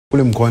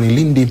Kule mkoani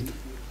Lindi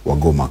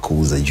wagoma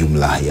kuuza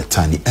jumla ya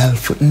tani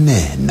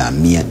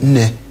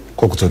 4,400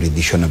 kwa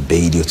kutoridhishwa na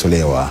bei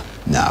iliyotolewa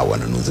na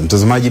wanunuzi.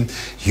 Mtazamaji,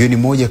 hiyo ni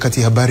moja kati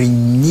ya habari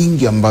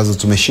nyingi ambazo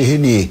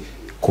tumesheheni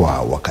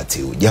kwa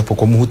wakati huu. Japo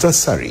kwa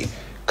muhtasari,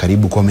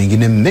 karibu kwa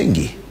mengine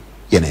mengi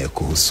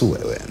yanayokuhusu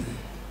wewe.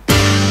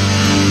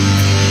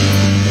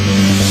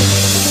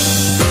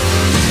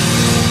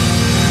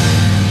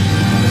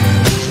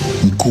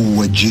 Mkuu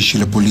wa jeshi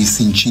la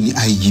polisi nchini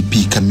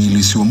IGP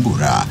Kamili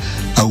Siwambura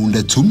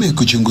aunda tume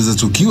kuchunguza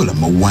tukio la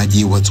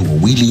mauaji ya watu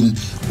wawili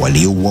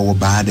waliouawa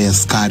baada ya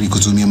askari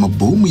kutumia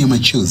mabomu ya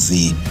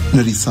machozi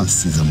na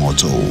risasi za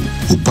moto.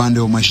 Upande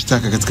wa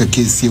mashtaka katika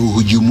kesi ya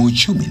uhujumu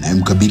uchumi na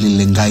mkabili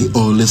Lengai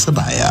Ole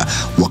Sabaya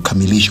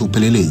wakamilisha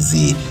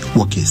upelelezi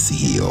wa kesi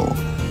hiyo.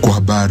 Kwa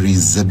habari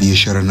za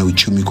biashara na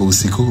uchumi kwa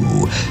usiku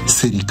huu,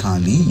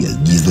 serikali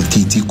yaagiza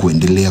TT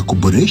kuendelea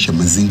kuboresha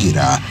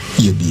mazingira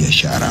ya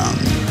biashara.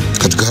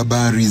 Katika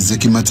habari za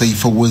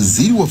kimataifa,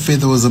 waziri wa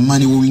fedha wa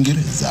zamani wa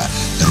Uingereza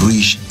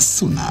Rishi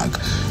Sunak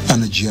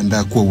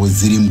anajiandaa kuwa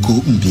waziri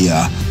mkuu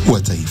mpya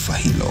wa taifa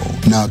hilo.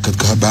 Na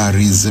katika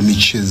habari za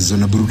michezo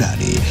na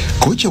burudani,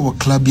 kocha wa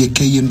klabu ya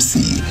KMC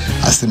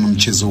asema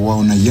mchezo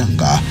wao na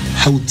Yanga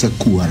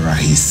hautakuwa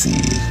rahisi.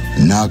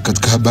 Na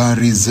katika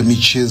habari za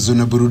michezo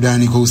na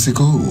burudani kwa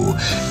usiku huu,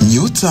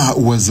 nyota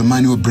wa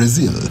zamani wa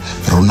Brazil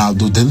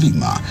Ronaldo de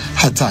Lima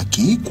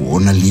hataki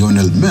kuona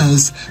Lionel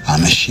Messi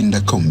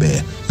anashinda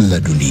kombe la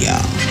dunia.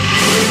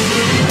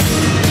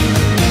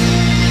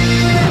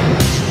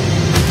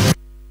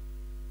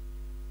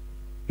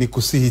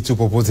 Nikusihi tu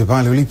popote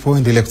pale ulipo,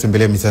 endelea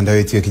kutembelea mitandao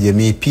yetu ya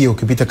kijamii. Pia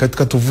ukipita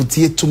katika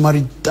tovuti yetu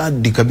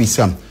maridadi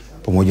kabisa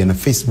pamoja na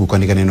Facebook,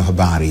 andika neno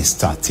Habari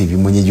Star TV.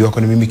 Mwenyeji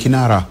wako ni mimi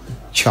kinara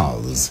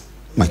Charles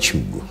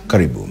Machugu.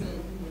 Karibu.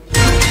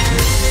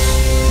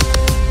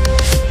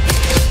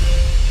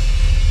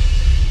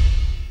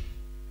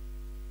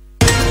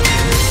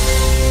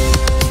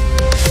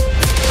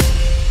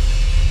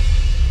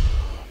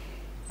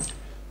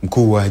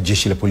 Mkuu wa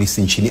jeshi la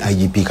polisi nchini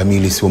IGP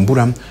Kamili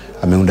Siwambura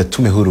ameunda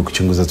tume huru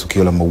kuchunguza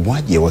tukio la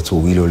mauaji ya watu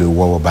wawili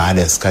waliouawa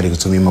baada ya askari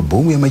kutumia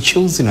mabomu ya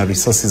machozi na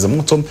risasi za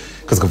moto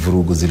katika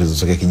vurugu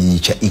zilizotokea kijiji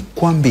cha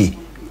Ikwambi,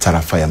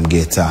 tarafa ya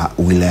Mgeta,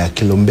 wilaya ya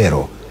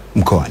Kilombero,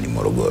 mkoani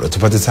Morogoro.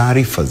 Tupate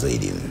taarifa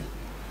zaidi.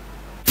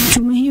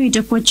 Tume hiyo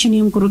itakuwa chini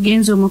ya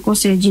mkurugenzi wa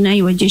makosa ya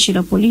jinai wa jeshi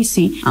la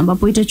polisi,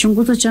 ambapo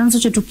itachunguza chanzo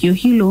cha tukio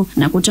hilo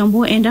na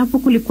kutambua endapo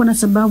kulikuwa na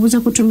sababu za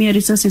kutumia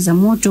risasi za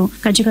moto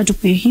katika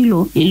tukio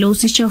hilo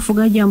lililohusisha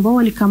wafugaji ambao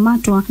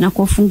walikamatwa na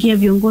kuwafungia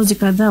viongozi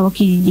kadhaa wa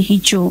kijiji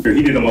hicho.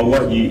 Hili la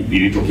mauaji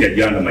lilitokea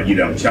jana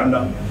majira ya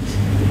mchana,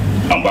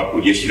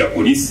 ambapo jeshi la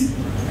polisi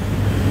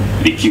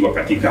likiwa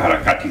katika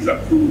harakati za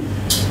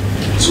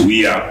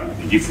kuzuia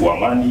uvunjifu wa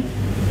amani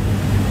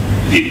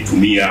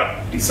lilitumia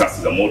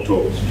risasi za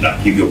moto na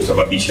hivyo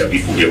kusababisha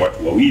vifo vya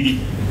watu wawili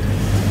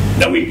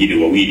na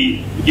wengine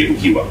wawili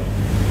kujeruhiwa.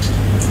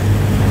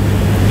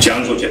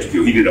 Chanzo cha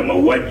tukio hili la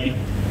mauaji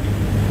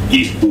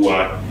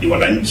ilikuwa ni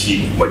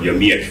wananchi wa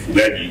jamii ya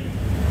kifugaji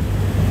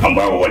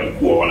ambao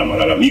walikuwa wana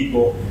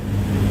malalamiko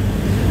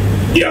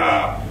ya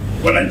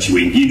wananchi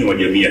wengine wa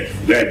jamii ya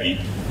kifugaji.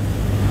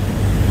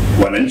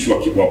 Wananchi wa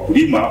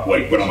wakulima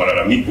walikuwa na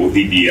malalamiko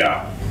dhidi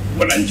ya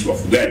wananchi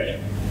wafugaji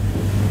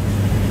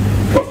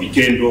kwa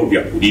vitendo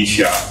vya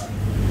kulisha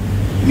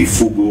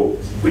mifugo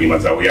kwenye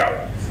mazao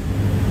yao,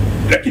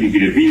 lakini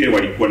vile vile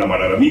walikuwa na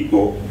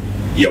malalamiko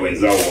ya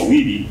wenzao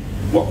wawili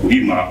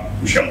wakulima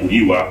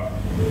kushambuliwa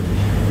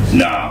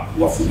na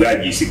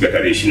wafugaji siku ya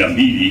tarehe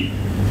 22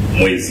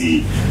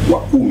 mwezi wa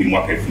 10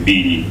 mwaka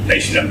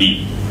 2022.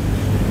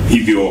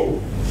 Hivyo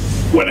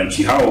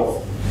wananchi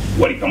hao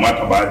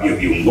walikamata baadhi ya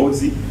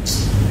viongozi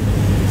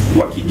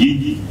wa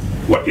kijiji,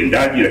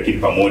 watendaji, lakini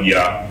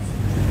pamoja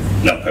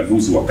na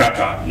mkaguzi wa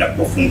kata na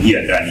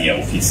kuwafungia ndani ya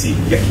ofisi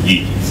ya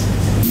kijiji.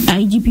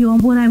 IGP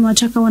Wambura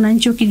amewataka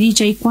wananchi wa kijiji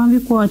cha Ikwambi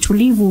kwa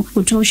watulivu,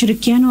 kutoa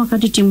ushirikiano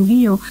wakati timu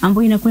hiyo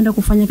ambayo inakwenda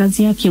kufanya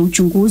kazi yake ya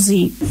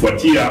uchunguzi.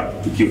 Kufuatia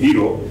tukio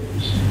hilo,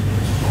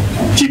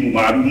 timu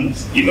maalum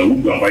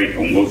imeundwa ambayo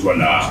itaongozwa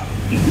na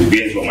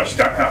mkurugenzi wa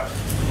mashtaka,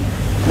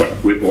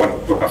 watakuwepo watu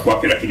kutoka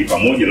kwake, lakini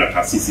pamoja na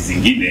taasisi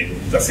zingine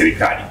za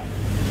serikali.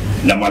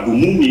 Na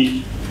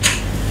madhumuni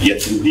ya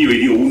timu hiyo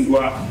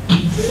iliyoundwa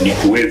ni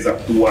kuweza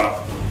kuwa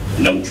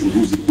na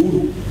uchunguzi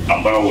huru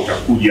ambao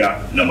utakuja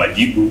na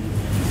majibu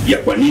ya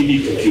kwa nini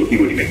tukio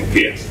hilo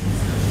limetokea,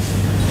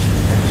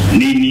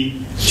 nini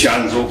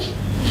chanzo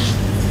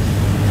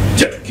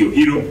cha tukio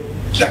hilo,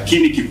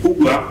 lakini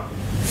kikubwa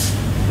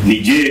ni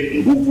je,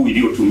 nguvu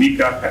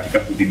iliyotumika katika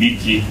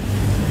kudhibiti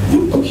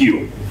vurugu hiyo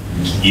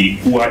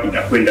ilikuwa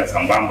inakwenda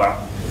sambamba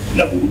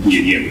na vurugu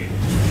yenyewe.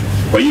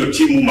 Kwa hiyo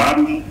timu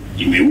maalum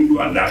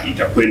imeundwa na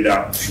itakwenda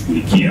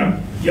kushughulikia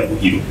jambo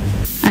hilo.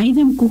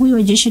 Aidha, mkuu huyo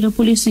wa jeshi la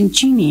polisi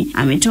nchini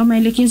ametoa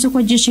maelekezo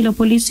kwa jeshi la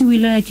polisi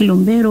wilaya ya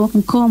Kilombero,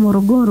 mkoa wa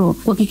Morogoro,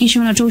 kuhakikisha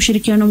wanatoa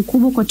ushirikiano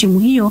mkubwa kwa timu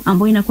hiyo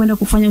ambayo inakwenda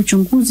kufanya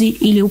uchunguzi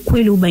ili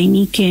ukweli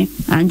ubainike.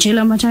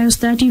 Angela Matayo,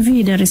 Star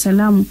TV, Dar es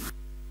Salaam.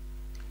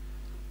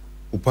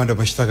 Upande wa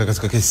mashtaka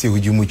katika kesi ya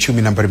hujumu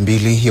uchumi nambari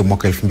 2 ya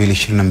mwaka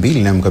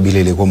 2022 na mkabili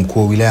aliyekuwa mkuu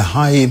wa wilaya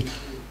Hai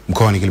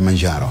mkoani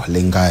Kilimanjaro,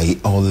 Lengai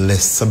Ole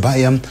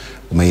Sabaya,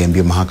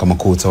 umeiambia mahakama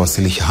kuu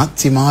utawasilisha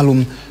hati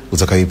maalum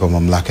utakayoipa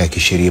mamlaka ya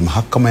kisheria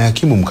mahakama ya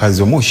hakimu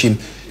mkazi wa Moshi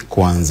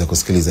kuanza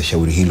kusikiliza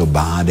shauri hilo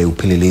baada ya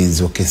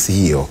upelelezi wa kesi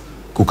hiyo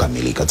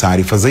kukamilika.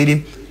 Taarifa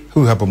zaidi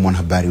huyu hapa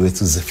mwanahabari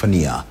wetu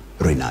Zefania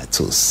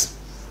Renatus.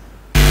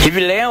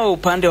 Hivi leo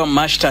upande wa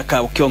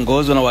mashtaka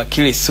ukiongozwa na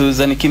wakili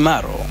Susan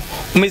Kimaro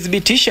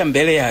umedhibitisha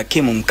mbele ya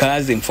hakimu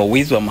mkazi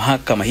mfawidhi wa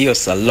mahakama hiyo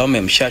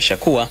Salome Mshasha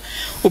kuwa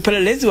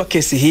upelelezi wa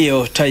kesi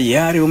hiyo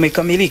tayari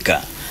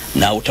umekamilika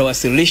na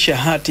utawasilisha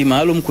hati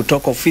maalum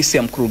kutoka ofisi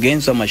ya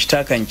mkurugenzi wa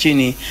mashtaka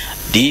nchini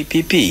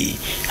DPP,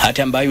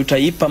 hati ambayo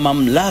utaipa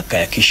mamlaka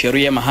ya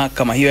kisheria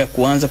mahakama hiyo ya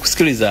kuanza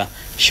kusikiliza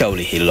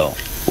shauri hilo.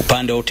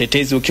 Upande wa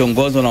utetezi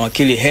ukiongozwa na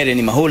wakili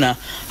Helen Mahuna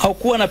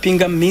haukuwa na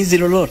pingamizi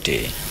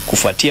lolote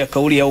kufuatia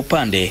kauli ya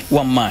upande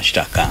wa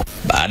mashtaka.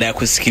 Baada ya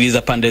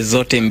kusikiliza pande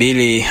zote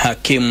mbili,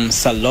 hakimu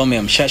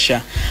Salome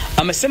Mshasha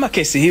amesema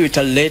kesi hiyo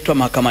italetwa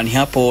mahakamani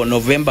hapo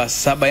Novemba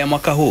 7 ya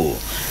mwaka huu,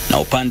 na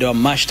upande wa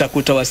mashtaka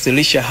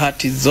utawasilisha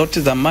hati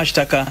zote za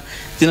mashtaka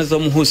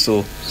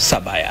zinazomhusu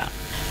Sabaya.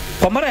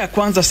 Kwa mara ya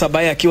kwanza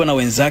Sabaya akiwa na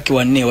wenzake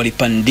 4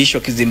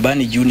 walipandishwa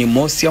kizimbani Juni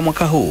mosi ya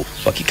mwaka huu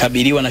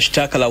wakikabiliwa na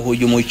shtaka la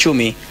uhujumu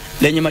uchumi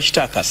lenye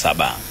mashtaka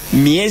 7.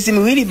 Miezi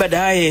miwili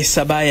baadaye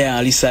Sabaya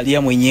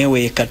alisalia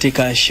mwenyewe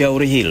katika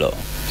shauri hilo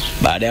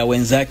baada ya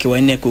wenzake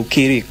 4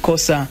 kukiri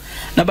kosa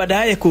na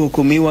baadaye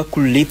kuhukumiwa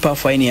kulipa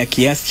faini ya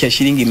kiasi cha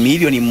shilingi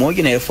milioni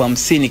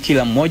 1,50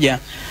 kila mmoja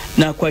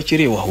na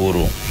kuachiliwa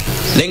huru.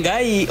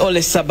 Lengai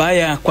Ole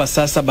Sabaya kwa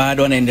sasa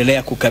bado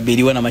anaendelea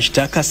kukabiliwa na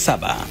mashtaka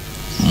 7.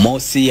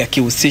 Mosi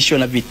yakihusishwa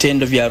na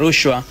vitendo vya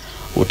rushwa,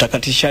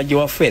 utakatishaji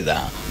wa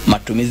fedha,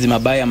 matumizi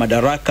mabaya ya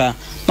madaraka,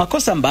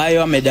 makosa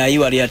ambayo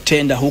amedaiwa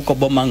aliyatenda huko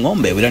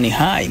Bomang'ombe wilayani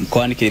Hai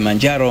mkoani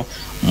Kilimanjaro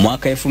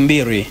mwaka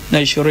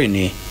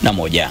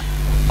 2021.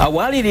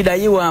 Awali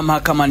ilidaiwa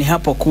mahakamani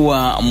hapo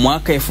kuwa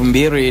mwaka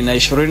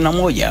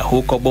 2021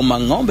 huko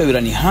Bomang'ombe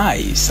wilayani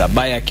Hai,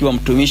 Sabaya akiwa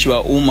mtumishi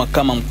wa umma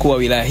kama mkuu wa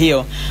wilaya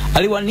hiyo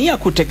aliwania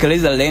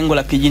kutekeleza lengo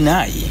la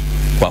kijinai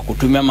kwa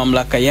kutumia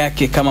mamlaka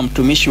yake kama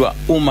mtumishi wa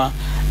umma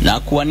na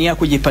kuwania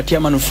kujipatia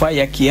manufaa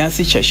ya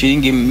kiasi cha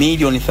shilingi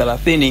milioni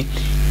 30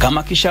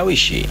 kama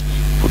kishawishi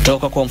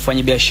kutoka kwa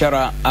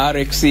mfanyabiashara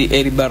RX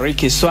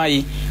Elibariki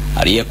Swai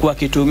aliyekuwa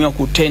akituhumiwa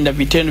kutenda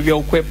vitendo vya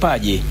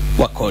ukwepaji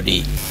wa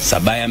kodi.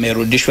 Sabaya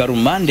amerudishwa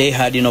rumande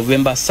hadi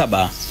Novemba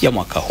 7 ya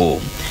mwaka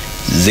huu.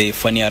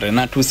 Zefania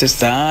Renatus,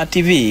 Star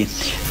TV,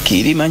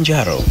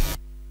 Kilimanjaro.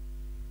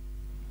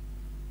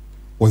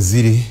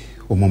 Waziri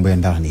wa mambo ya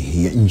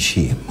ndani ya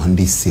nchi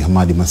Mhandisi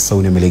Hamadi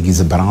Masauni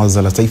ameliagiza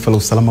Baraza la Taifa la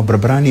Usalama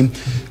Barabarani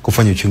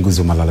kufanya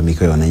uchunguzi wa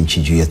malalamiko ya wananchi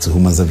juu ya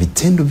tuhuma za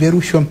vitendo vya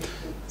rushwa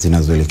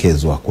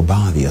zinazoelekezwa kwa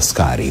baadhi ya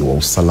askari wa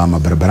usalama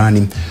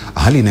barabarani,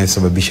 hali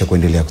inayosababisha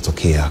kuendelea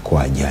kutokea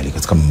kwa ajali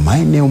katika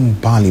maeneo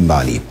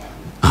mbalimbali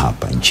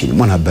hapa nchini.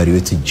 Mwanahabari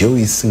wetu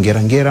Joyce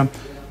Ngerangera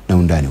na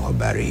undani wa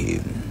habari hii.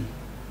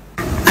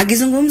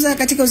 Akizungumza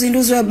katika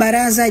uzinduzi wa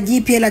Baraza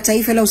Jipya la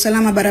Taifa la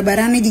Usalama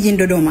Barabarani jijini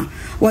Dodoma,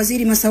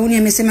 Waziri Masauni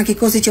amesema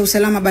kikosi cha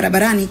usalama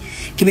barabarani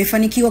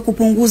kimefanikiwa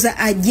kupunguza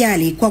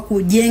ajali kwa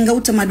kujenga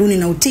utamaduni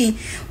na utii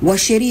wa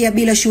sheria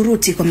bila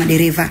shuruti kwa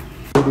madereva.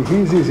 Juhudi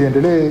hizi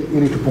ziendelee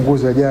ili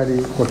tupunguze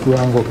ajali kwa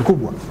kiwango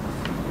kikubwa.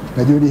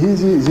 Na juhudi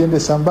hizi ziende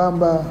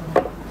sambamba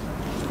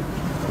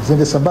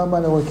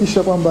na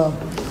kuhakikisha kwamba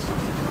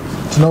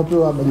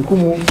tunaopewa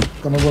majukumu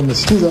kama ambavyo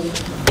mmesikiza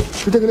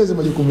tutekeleze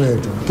majukumu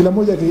yetu. Kila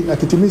mmoja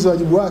akitimiza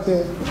wajibu wake,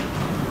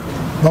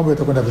 mambo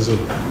yatakwenda vizuri.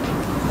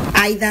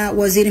 Aidha,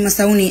 Waziri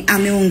Masauni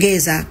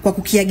ameongeza kwa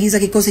kukiagiza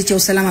kikosi cha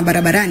usalama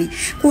barabarani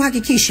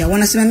kuhakikisha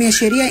wanasimamia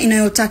sheria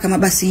inayotaka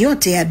mabasi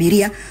yote ya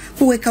abiria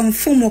kuweka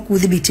mfumo wa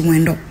kudhibiti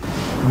mwendo.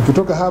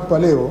 Mkitoka hapa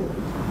leo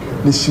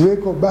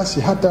lisiweko basi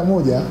hata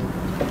moja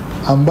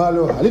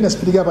ambalo halina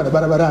spidi hapa na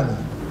barabarani.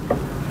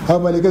 Hayo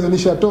maelekezo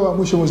nilishatoa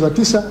mwisho mwezi wa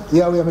 9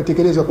 yawe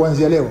yametekelezwa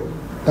kuanzia leo,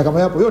 na kama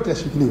yapo yote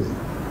yashikiliwe.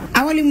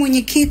 Awali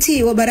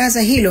mwenyekiti wa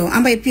baraza hilo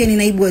ambaye pia ni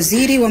naibu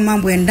waziri wa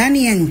mambo ya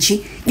ndani ya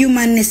nchi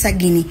Jumanne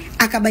Sagini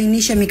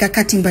akabainisha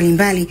mikakati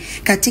mbalimbali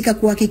katika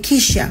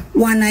kuhakikisha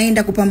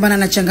wanaenda kupambana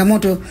na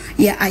changamoto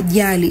ya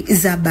ajali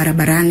za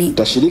barabarani.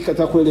 Tutashiriki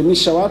katika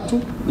kuelimisha watu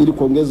ili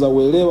kuongeza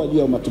uelewa juu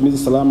ya matumizi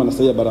salama na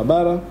sahihi ya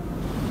barabara,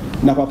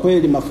 na kwa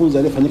kweli mafunzo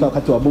yaliyofanyika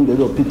wakati wa bunge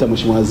uliopita,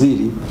 Mheshimiwa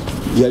Waziri,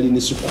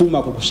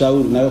 yalinisukuma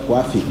kukushauri nawe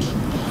kuafiki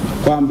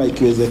kwamba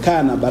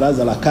ikiwezekana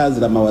baraza la kazi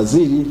la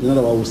mawaziri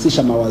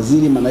linalowahusisha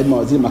mawaziri, manaibu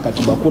mawaziri,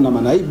 makatibu wakuu na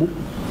manaibu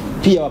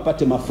pia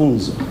wapate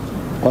mafunzo,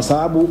 kwa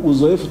sababu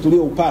uzoefu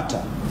tulioupata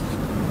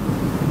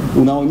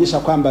unaonyesha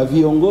kwamba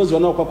viongozi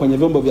wanaokuwa kwenye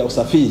vyombo vya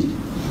usafiri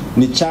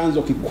ni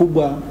chanzo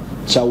kikubwa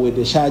cha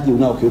uendeshaji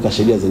unaokiuka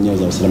sheria zenyewe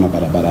za usalama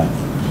barabarani.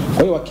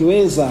 Kwa hiyo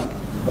wakiweza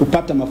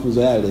kupata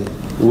mafunzo yale,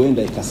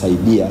 huenda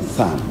ikasaidia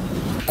sana.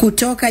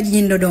 Kutoka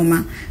jijini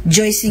Dodoma,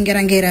 Joyce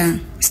Ngerangera,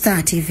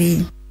 Star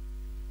TV.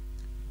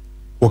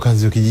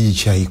 Wakazi wa kijiji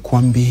cha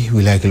Ikwambi,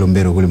 wilaya ya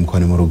Kilombero kule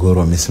mkoani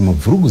Morogoro, wamesema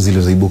vurugu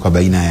zilizoibuka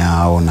baina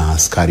yao na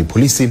askari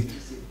polisi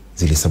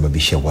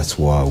zilisababisha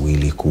watu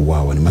wawili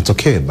kuuawa. Ni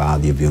matokeo ya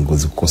baadhi ya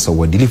viongozi kukosa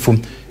uadilifu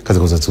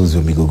katika utatuzi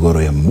wa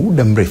migogoro ya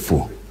muda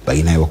mrefu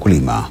baina ya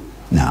wakulima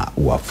na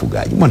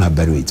wafugaji.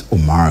 Mwanahabari wetu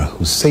Omar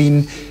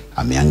Hussein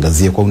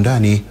ameangazia kwa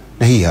undani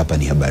na hii hapa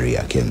ni habari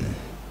yake.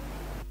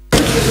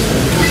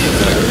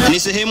 Ni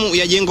sehemu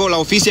ya jengo la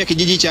ofisi ya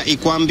kijiji cha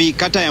Ikwambi,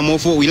 kata ya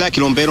Mofo, wilaya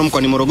Kilombero,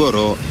 mkoani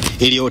Morogoro,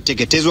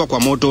 iliyoteketezwa kwa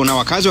moto na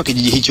wakazi wa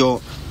kijiji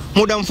hicho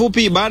muda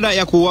mfupi baada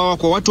ya kuuawa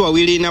kwa watu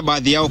wawili na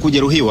baadhi yao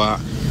kujeruhiwa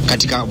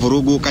katika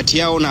vurugu kati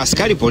yao na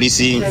askari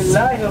polisi.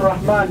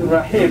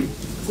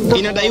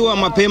 Inadaiwa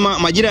mapema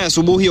majira ya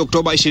asubuhi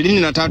Oktoba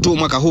 23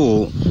 mwaka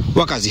huu,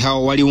 wakazi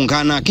hao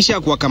waliungana kisha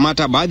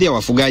kuwakamata baadhi ya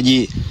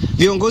wafugaji,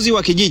 viongozi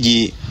wa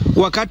kijiji,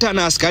 wakata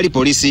na askari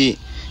polisi,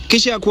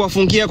 kisha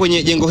kuwafungia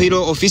kwenye jengo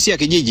hilo ofisi ya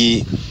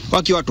kijiji,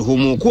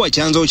 wakiwatuhumu kuwa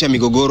chanzo cha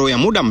migogoro ya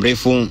muda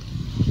mrefu.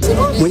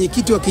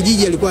 Mwenyekiti wa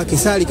kijiji alikuwa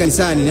akisali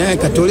kanisani, naye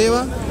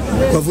akatolewa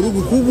kwa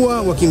vurugu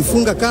kubwa,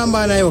 wakimfunga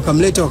kamba, naye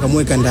wakamleta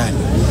wakamweka ndani.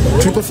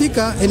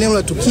 Tulipofika eneo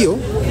la tukio,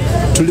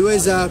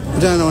 tuliweza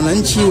kukutana na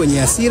wananchi wenye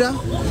hasira,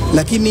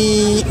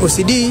 lakini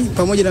OCD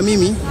pamoja na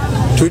mimi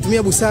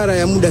tulitumia busara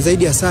ya muda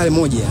zaidi ya saa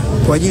moja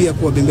kwa ajili ya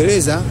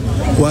kuwabembeleza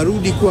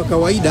warudi kuwa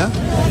kawaida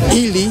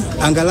ili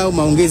angalau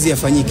maongezi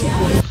yafanyike.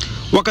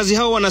 Wakazi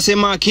hao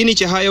wanasema kiini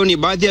cha hayo ni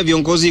baadhi ya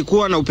viongozi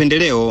kuwa na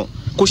upendeleo,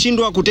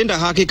 kushindwa kutenda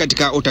haki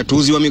katika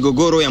utatuzi wa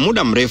migogoro ya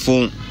muda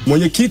mrefu.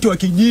 Mwenyekiti wa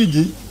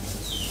kijiji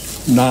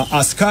na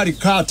askari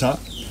kata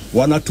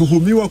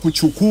wanatuhumiwa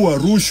kuchukua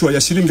rushwa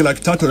ya shilingi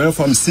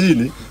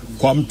 350,000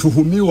 kwa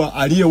mtuhumiwa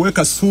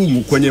aliyeweka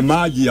sumu kwenye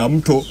maji ya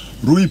mto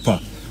Ruipa.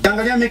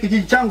 Angalia mimi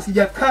kijiji changu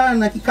sijakaa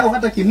na kikao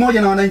hata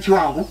kimoja na wananchi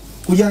wangu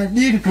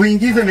kujadili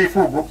tuingize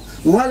mifugo,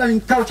 wala ni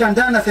kikao cha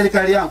ndani na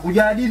serikali yangu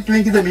kujadili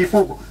tuingize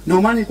mifugo.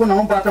 Ndio maana nilikuwa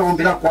naomba hata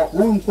ombi lako kwa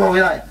huyu mkuu wa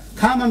wilaya,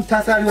 kama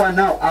mtasali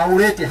wanao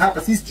aulete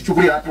hapa sisi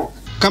tuchukulie hatua.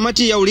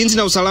 Kamati ya ulinzi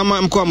na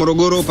usalama mkoa wa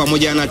Morogoro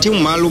pamoja na timu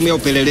maalum ya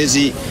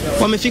upelelezi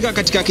wamefika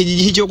katika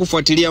kijiji hicho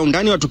kufuatilia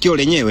undani wa tukio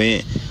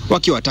lenyewe,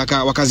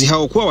 wakiwataka wakazi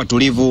hao kuwa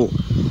watulivu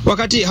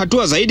wakati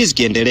hatua zaidi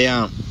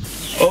zikiendelea.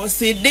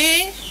 OCD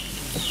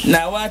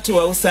na watu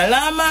wa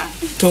usalama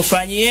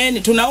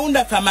tufanyieni,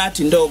 tunaunda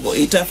kamati ndogo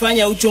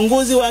itafanya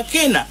uchunguzi wa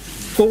kina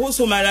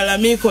kuhusu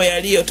malalamiko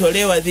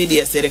yaliyotolewa dhidi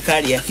ya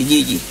serikali ya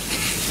kijiji.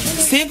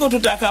 Siku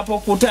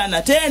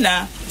tutakapokutana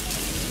tena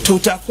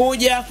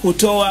tutakuja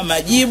kutoa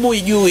majibu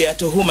juu ya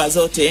tuhuma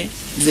zote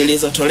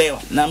zilizotolewa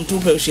na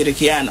mtupe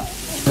ushirikiano.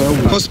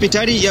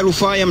 Hospitali ya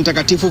rufaa ya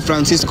Mtakatifu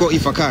Francisco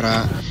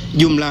Ifakara,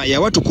 jumla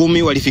ya watu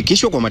 10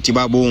 walifikishwa kwa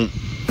matibabu.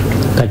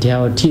 Kati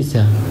yao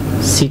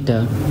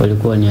 6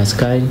 walikuwa ni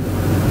askari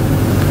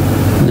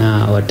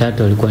na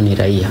 3 walikuwa ni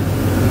raia.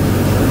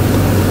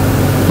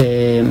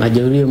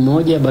 Majeruhi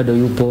mmoja bado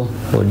yupo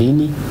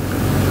wodini,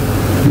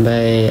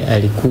 ambaye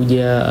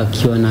alikuja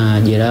akiwa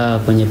na jeraha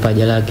kwenye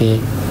paja lake.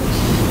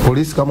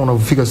 Polisi kama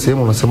unafika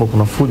sehemu unasema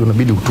kuna fujo,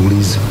 unabidi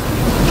utulize.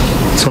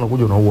 Sio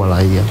unakuja unaua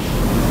raia.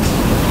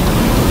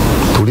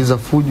 Tuliza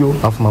fujo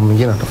afu mambo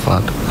mengine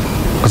atafuata.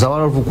 Kwa sababu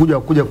wale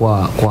walikuja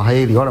kwa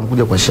heri, wala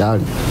mkuja kwa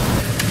shari.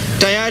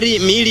 Tayari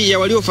miili ya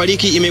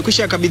waliofariki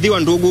imekwisha kabidhiwa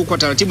ndugu kwa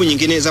taratibu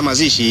nyingine za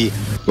mazishi,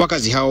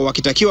 wakazi hao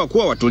wakitakiwa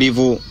kuwa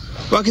watulivu,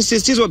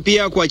 wakisisitizwa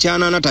pia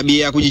kuachana na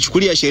tabia ya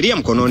kujichukulia sheria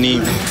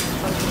mkononi.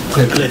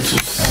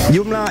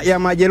 Jumla ya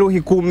majeruhi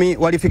 10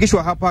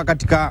 walifikishwa hapa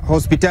katika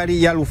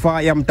hospitali ya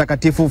rufaa ya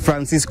Mtakatifu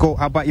Francisco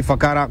hapa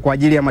Ifakara kwa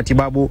ajili ya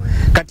matibabu.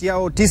 Kati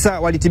yao 9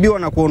 walitibiwa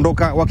na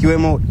kuondoka,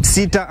 wakiwemo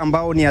 6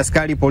 ambao ni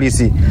askari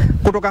polisi.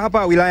 Kutoka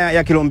hapa wilaya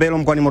ya Kilombero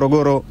mkoani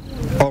Morogoro,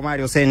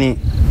 Omar Hussein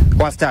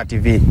wa Star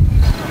TV.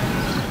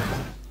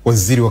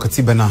 Waziri wa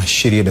Katiba na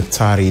Sheria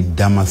Daktari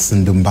Damas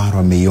Ndumbaro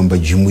ameiomba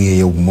Jumuiya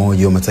ya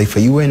Umoja wa Mataifa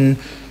UN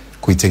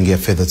kuitengea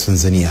fedha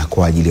Tanzania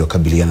kwa ajili ya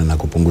kukabiliana na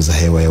kupunguza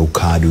hewa ya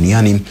ukaa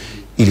duniani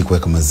ili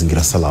kuweka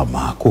mazingira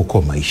salama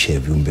kuokoa maisha ya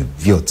viumbe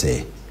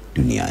vyote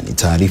duniani.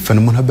 Taarifa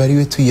na mwanahabari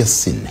wetu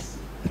Yasin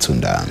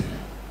Mtunda.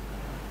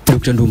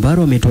 Dr.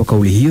 Ndumbaro ametoa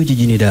kauli hiyo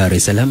jijini Dar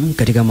es Salaam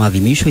katika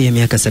maadhimisho ya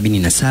miaka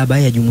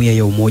 77 ya Jumuiya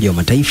ya Umoja wa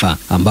Mataifa,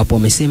 ambapo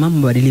amesema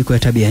mabadiliko ya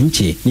tabia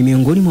nchi ni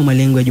miongoni mwa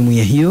malengo ya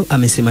jumuiya hiyo.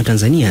 Amesema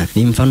Tanzania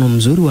ni mfano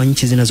mzuri wa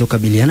nchi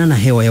zinazokabiliana na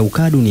hewa ya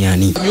ukaa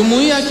duniani.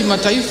 Jumuiya ya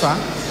kimataifa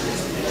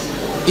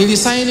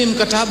ilisaini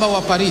mkataba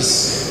wa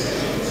Paris,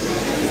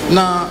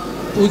 na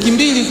wiki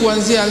 2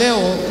 kuanzia leo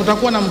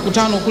kutakuwa na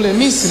mkutano kule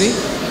Misri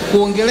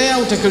kuongelea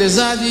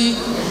utekelezaji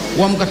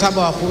wa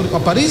mkataba wa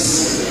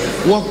Paris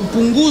wa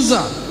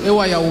kupunguza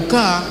hewa ya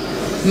ukaa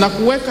na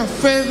kuweka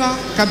fedha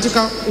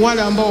katika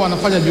wale ambao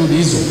wanafanya juhudi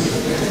hizo.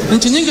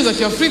 Nchi nyingi za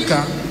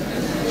Kiafrika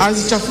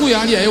hazichafui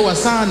hali ya hewa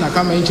sana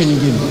kama nchi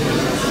nyingine.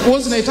 Kwa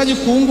zinahitaji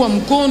kuungwa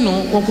mkono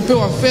kwa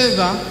kupewa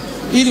fedha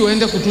ili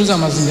waende kutunza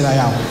mazingira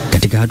yao.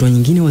 Katika hatua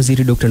nyingine,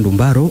 Waziri Dr.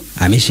 Ndumbaro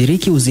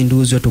ameshiriki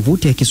uzinduzi wa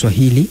tovuti ya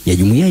Kiswahili ya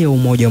Jumuiya ya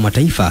Umoja wa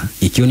Mataifa,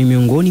 ikiwa ni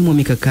miongoni mwa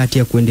mikakati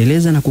ya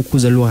kuendeleza na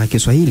kukuza lugha ya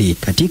Kiswahili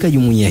katika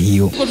jumuiya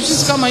hiyo. Kwa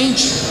sisi kama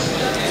nchi,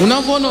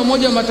 unavyoona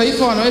Umoja wa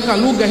Mataifa wanaweka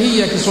lugha hii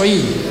ya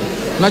Kiswahili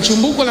na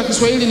chimbuko la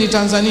Kiswahili ni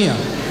Tanzania,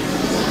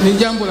 ni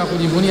jambo la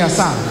kujivunia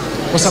sana,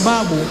 kwa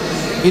sababu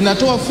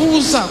inatoa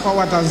fursa kwa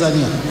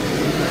Watanzania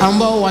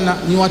ambao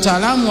ni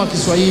wataalamu wa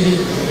Kiswahili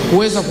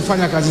kuweza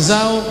kufanya kazi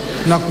zao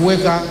na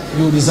kuweka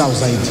juhudi zao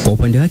zaidi. Kwa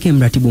upande wake,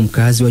 mratibu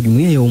mkazi wa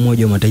Jumuiya ya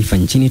Umoja wa Mataifa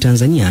nchini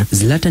Tanzania,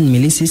 Zlatan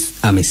Milisis,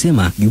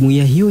 amesema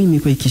jumuiya hiyo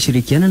imekuwa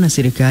ikishirikiana na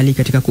serikali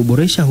katika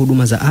kuboresha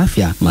huduma za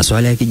afya,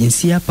 masuala ya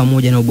kijinsia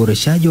pamoja na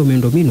uboreshaji wa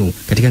miundombinu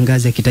katika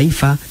ngazi ya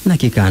kitaifa na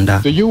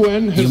kikanda.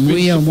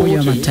 Jumuiya ya Umoja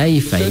wa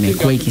Mataifa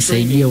imekuwa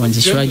ikisaidia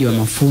uanzishwaji wa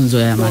mafunzo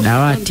ya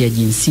madawati ya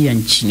jinsia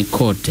nchini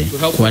kote,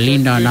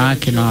 kuwalinda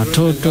wanawake na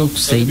watoto,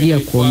 kusaidia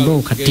kuondoa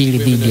ukatili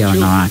dhidi ya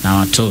wanawake na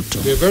watoto.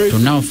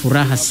 Tunao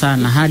furaha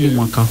sana hadi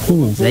mwaka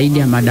huu zaidi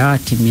ya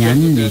madawati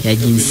 400 ya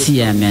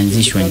jinsia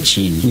yameanzishwa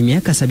nchini. Ni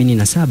miaka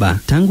 77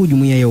 tangu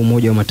Jumuiya ya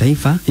Umoja wa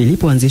Mataifa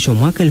ilipoanzishwa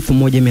mwaka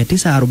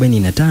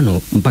 1945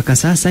 mpaka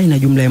sasa ina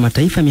jumla ya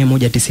mataifa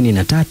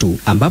 193,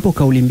 ambapo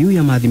kauli mbiu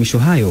ya maadhimisho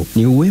hayo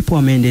ni uwepo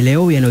wa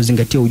maendeleo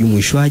yanayozingatia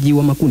ujumuishwaji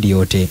wa makundi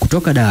yote.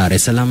 Kutoka Dar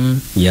es Salaam,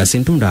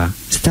 Yasin Tunda,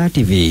 Star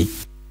TV.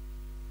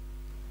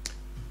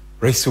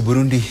 Rais wa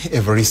Burundi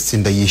Evariste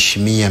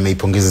Ndayishimiye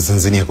ameipongeza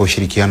Tanzania kwa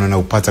ushirikiano na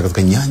upata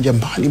katika nyanja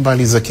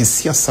mbalimbali za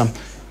kisiasa,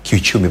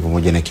 kiuchumi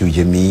pamoja na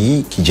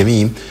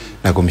kijamii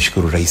na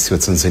kumshukuru Rais wa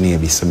Tanzania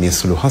Bi Samia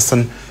Suluhu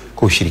Hassan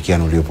kwa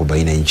ushirikiano uliopo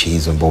baina ya nchi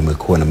hizo ambao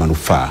umekuwa na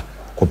manufaa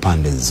kwa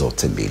pande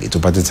zote mbili.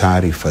 Tupate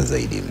taarifa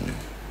zaidi.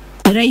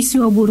 Rais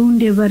wa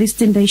Burundi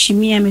Evariste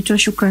Ndayishimiye ametoa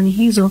shukrani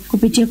hizo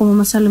kupitia kwa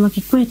Mama Salma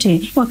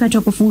Kikwete wakati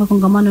wa kufunga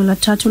kongamano la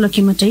 3 la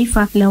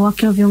kimataifa la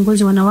wake wa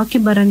viongozi wanawake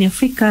barani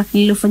Afrika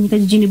lililofanyika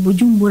jijini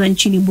Bujumbura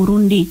nchini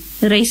Burundi.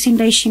 Rais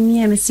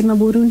Ndayishimiye amesema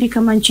Burundi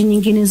kama nchi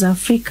nyingine za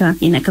Afrika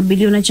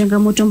inakabiliwa na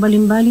changamoto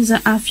mbalimbali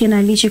za afya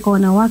na lishe kwa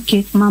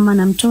wanawake, mama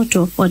na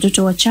mtoto,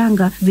 watoto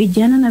wachanga,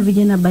 vijana na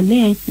vijana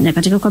balee, na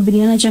katika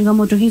kukabiliana na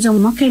changamoto hizo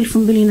mwaka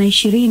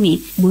 2020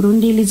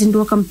 Burundi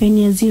ilizindua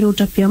kampeni ya Zero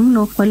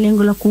Utapiamlo kwa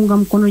lengo la kuunga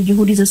mkono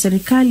juhudi za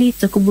serikali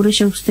za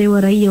kuboresha ustawi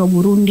wa raia wa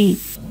Burundi.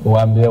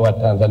 Waambie wa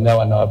Tanzania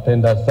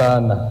wanawapenda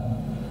sana,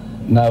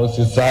 na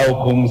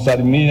usisahau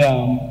kumsalimia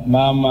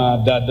mama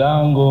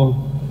dadangu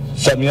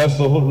Samia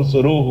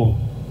Suluhu.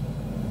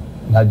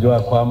 Najua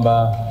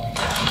kwamba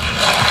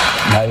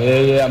na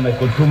yeye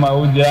amekutuma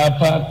uje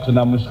hapa,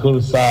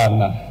 tunamshukuru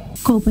sana.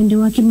 Kwa upande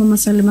wake Mama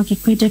Salma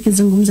Kikwete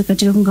akizungumza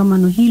katika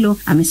kongamano hilo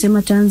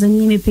amesema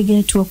Tanzania imepiga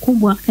hatua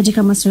kubwa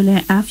katika masuala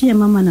ya afya ya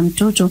mama na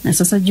mtoto, na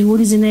sasa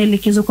juhudi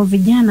zinaelekezwa kwa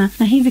vijana,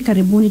 na hivi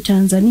karibuni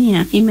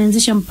Tanzania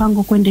imeanzisha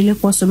mpango kuendelea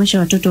kuwasomesha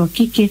watoto wa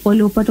kike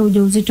waliopata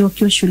ujauzito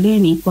wakiwa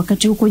shuleni,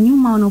 wakati huko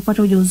nyuma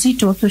wanaopata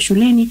ujauzito wakiwa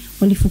shuleni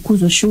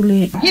walifukuzwa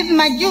shule. Hivi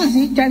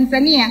majuzi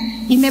Tanzania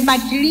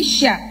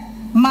imebatilisha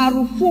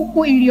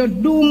marufuku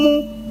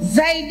iliyodumu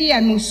zaidi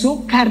ya nusu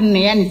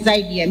karne, yani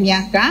zaidi ya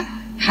miaka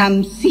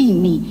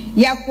 50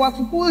 ya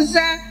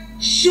kuwafukuza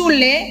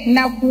shule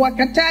na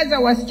kuwakataza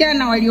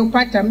wasichana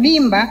waliopata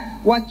mimba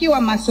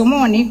wakiwa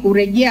masomoni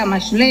kurejea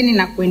mashuleni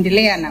na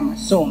kuendelea na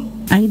masomo.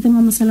 Aidha,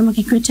 Mama Salma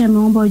Kikwete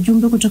ameomba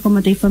wajumbe kutoka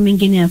mataifa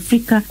mengine ya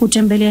Afrika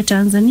kutembelea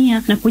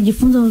Tanzania na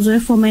kujifunza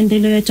uzoefu wa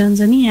maendeleo ya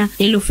Tanzania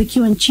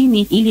yaliyofikiwa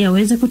nchini ili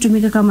aweze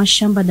kutumika kama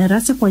shamba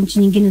darasa kwa nchi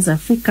nyingine za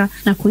Afrika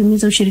na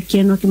kuhimiza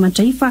ushirikiano wa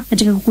kimataifa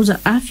katika kukuza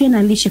afya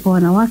na lishe kwa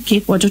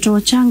wanawake, watoto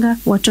wachanga,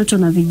 watoto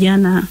na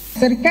vijana.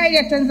 Serikali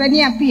ya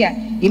Tanzania pia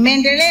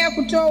imeendelea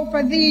kutoa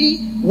ufadhili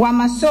wa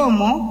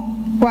masomo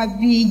kwa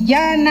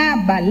vijana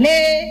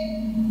balee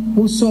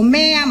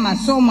kusomea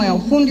masomo ya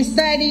ufundi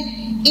stadi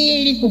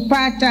ili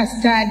kupata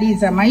stadi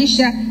za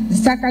maisha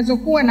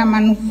zitakazokuwa na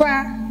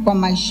manufaa kwa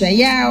maisha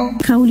yao.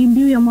 Kauli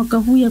mbiu ya mwaka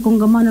huu ya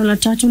kongamano la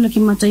 3 la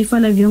kimataifa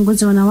la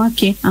viongozi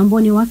wanawake ambao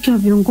ni wake wa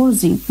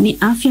viongozi ni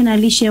afya na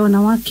lishe ya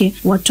wanawake,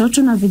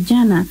 watoto na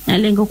vijana, na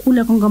lengo kuu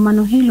la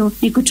kongamano hilo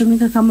ni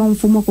kutumika kama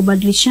mfumo wa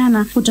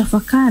kubadilishana,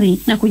 kutafakari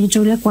na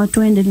kujitolea kwa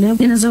hatua endelevu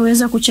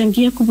zinazoweza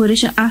kuchangia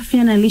kuboresha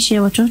afya na lishe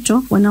ya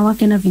watoto,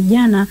 wanawake na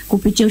vijana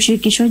kupitia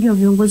ushirikishwaji wa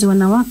viongozi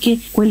wanawake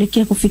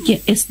kuelekea kufikia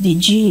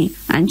SDG.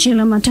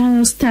 Angela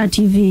Matayo, Star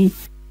TV.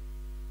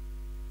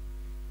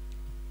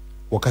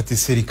 Wakati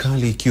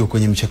serikali ikiwa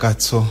kwenye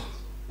mchakato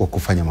wa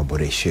kufanya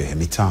maboresho ya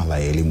mitaala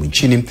ya elimu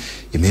nchini,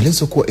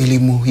 imeelezwa kuwa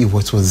elimu ya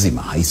watu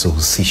wazima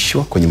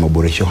haisohusishwa kwenye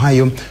maboresho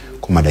hayo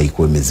kwa madai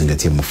kuwa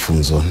imezingatia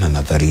mafunzo na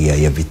nadharia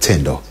ya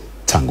vitendo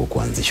tangu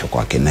kuanzishwa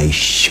kwake. Na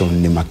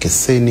Ishoni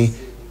Makeseni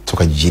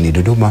toka jijini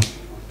Dodoma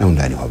na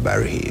undani wa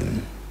habari hii.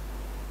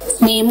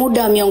 Ni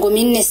muda wa miongo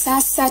 4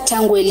 sasa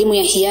tangu elimu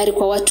ya hiari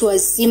kwa watu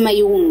wazima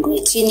iundwe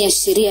chini ya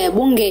sheria ya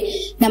bunge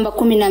namba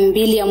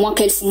 12 ya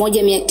mwaka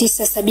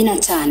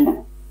 1975.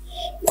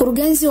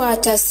 Mkurugenzi wa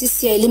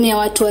taasisi ya elimu ya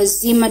watu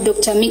wazima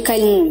Dr.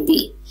 Michael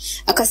Ngumbi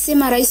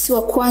akasema rais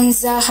wa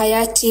kwanza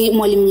hayati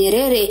Mwalimu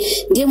Nyerere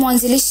ndiye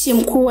mwanzilishi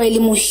mkuu wa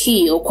elimu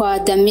hiyo kwa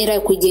dhamira ya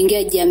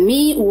kujengea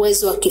jamii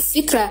uwezo wa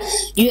kifikra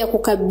juu ya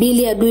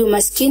kukabili adui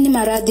umaskini,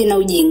 maradhi na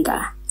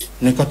ujinga.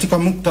 Ni katika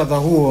muktadha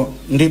huo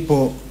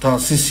ndipo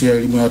taasisi ya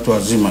elimu ya watu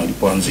wazima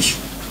ilipoanzishwa.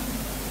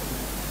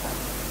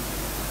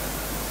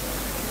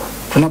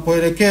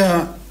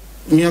 Tunapoelekea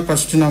miaka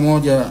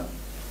 61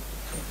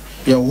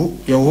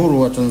 ya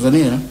uhuru wa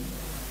Tanzania,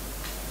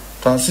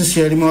 taasisi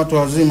ya elimu ya watu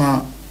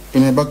wazima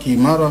imebaki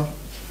imara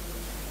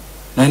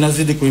na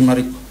inazidi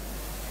kuimarika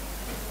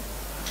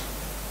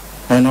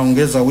na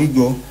inaongeza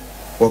wigo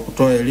wa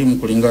kutoa elimu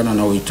kulingana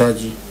na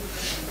uhitaji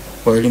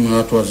wa elimu ya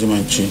watu wazima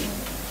nchini.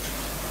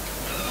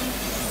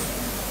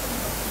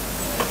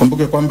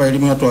 Tukumbuke kwamba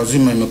elimu ya watu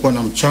wazima imekuwa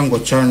na mchango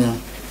chanya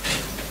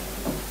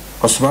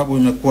kwa sababu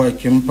imekuwa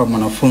ikimpa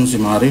mwanafunzi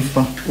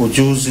maarifa,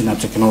 ujuzi na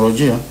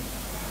teknolojia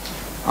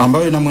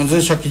ambayo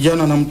inamwezesha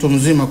kijana na mtu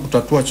mzima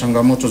kutatua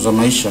changamoto za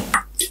maisha.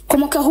 Kwa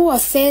mwaka huu wa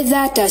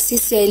fedha,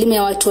 taasisi ya elimu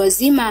ya watu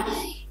wazima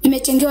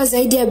imetengewa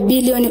zaidi ya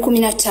bilioni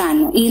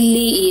 15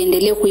 ili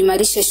iendelee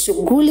kuimarisha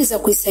shughuli za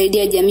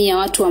kuisaidia jamii ya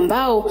watu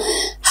ambao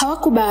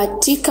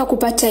hawakubahatika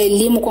kupata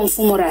elimu kwa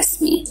mfumo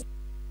rasmi.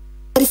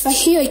 Taarifa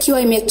hiyo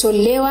ikiwa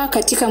imetolewa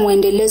katika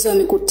muendelezo wa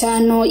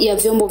mikutano ya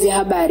vyombo vya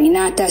habari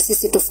na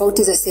taasisi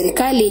tofauti za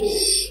serikali,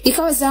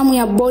 ikawa zamu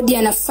ya bodi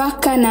ya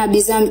nafaka na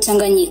bidhaa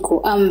mchanganyiko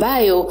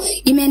ambayo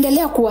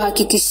imeendelea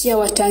kuwahakikishia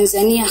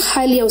Watanzania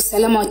hali ya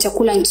usalama wa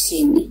chakula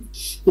nchini.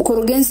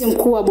 Mkurugenzi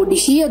mkuu wa bodi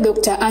hiyo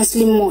Dr.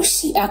 Anslim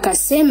Moshi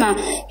akasema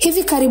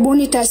hivi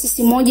karibuni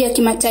taasisi moja ya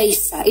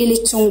kimataifa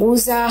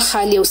ilichunguza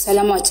hali ya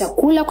usalama wa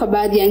chakula kwa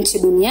baadhi ya nchi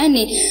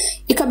duniani,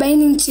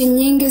 ikabaini nchi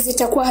nyingi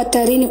zitakuwa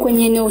hatarini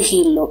kwenye eneo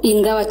hilo,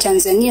 ingawa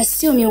Tanzania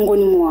sio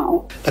miongoni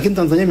mwao. Lakini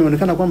Tanzania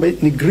imeonekana kwamba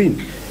ni green,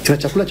 ina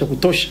chakula cha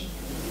kutosha.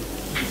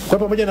 Kwa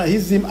pamoja na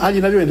hizi hali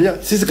inavyoendelea,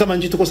 sisi kama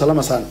nchi tuko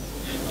salama sana.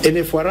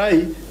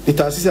 NFRI ni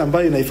taasisi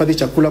ambayo inahifadhi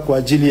chakula kwa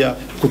ajili ya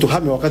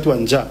kutuhami wakati wa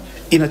njaa.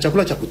 Ina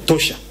chakula cha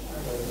kutosha.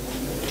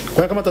 Kwa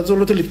hiyo kama tatizo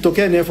lolote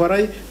litokea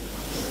NFRI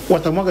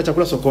watamwaga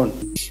chakula sokoni.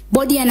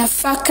 Bodi ya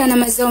nafaka na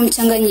mazao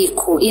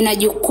mchanganyiko ina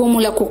jukumu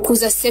la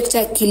kukuza sekta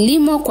ya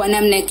kilimo kwa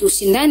namna ya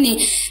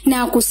kiushindani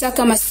na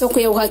kusaka masoko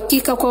ya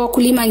uhakika kwa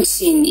wakulima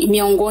nchini,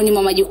 miongoni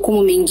mwa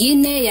majukumu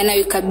mengine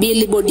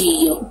yanayokabili bodi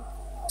hiyo.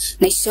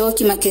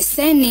 Naishoki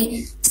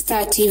Makeseni,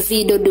 Star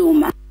TV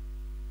Dodoma.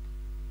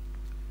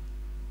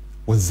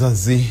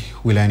 Wazazi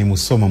wilayani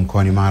Musoma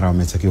mkoani Mara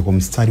wametakiwa kwa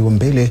mstari wa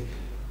mbele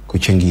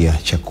kuchangia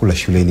chakula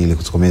shuleni ili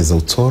kutokomeza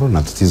utoro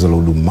na tatizo la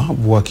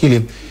udumavu wa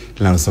akili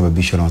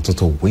linalosababishwa na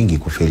watoto wengi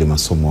kufeli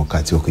masomo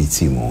wakati wa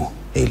kuhitimu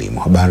elimu.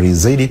 Habari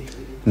zaidi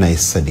na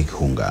Sadik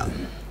Hunga.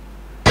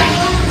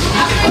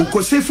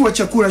 Ukosefu wa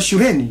chakula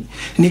shuleni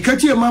ni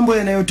kati ya mambo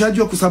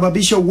yanayotajwa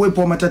kusababisha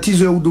uwepo wa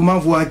matatizo ya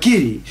udumavu wa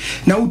akili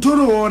na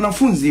utoro wa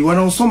wanafunzi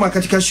wanaosoma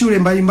katika shule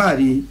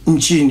mbalimbali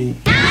nchini.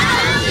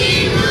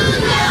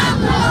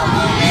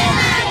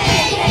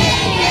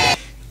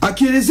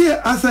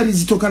 Akielezea athari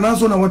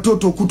zitokanazo na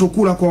watoto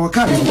kutokula kwa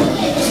wakati,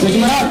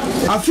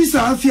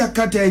 afisa afya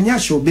kata ya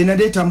Nyasho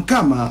Benedetta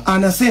Mkama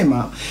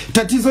anasema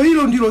tatizo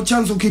hilo ndilo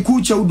chanzo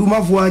kikuu cha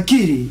udumavu wa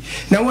akili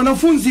na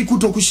wanafunzi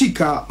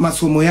kutokushika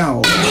masomo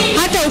yao.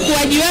 Hata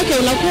ukuaji wake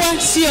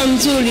unakuwa sio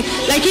mzuri,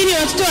 lakini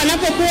watoto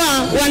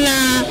wanapokuwa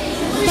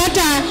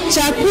wanapata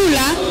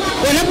chakula,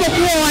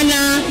 wanapokuwa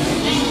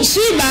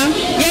wanashiba,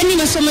 yani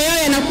masomo yao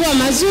yanakuwa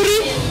mazuri,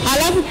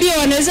 alafu pia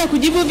wanaweza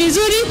kujibu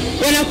vizuri,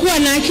 wanakuwa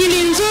na akili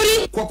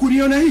nzuri. Kwa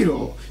kuliona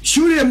hilo,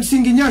 shule ya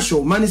msingi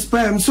Nyasho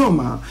manispaa ya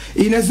Musoma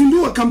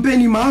inazindua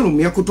kampeni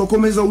maalum ya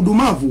kutokomeza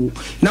udumavu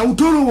na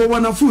utoro wa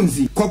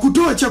wanafunzi kwa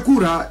kutoa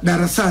chakula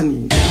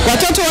darasani.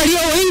 Watoto walio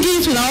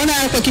wengi tunaona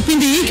kwa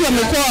kipindi hiki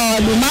wamekuwa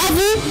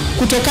wadumavu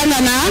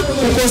kutokana na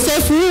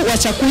ukosefu wa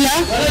chakula.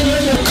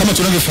 Kama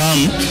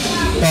tunavyofahamu,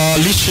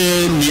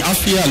 lishe ni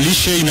afya.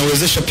 Lishe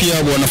inawezesha pia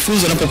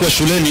wanafunzi wanapokuwa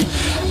shuleni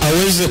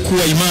aweze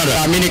kuwa imara.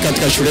 Naamini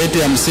katika shule yetu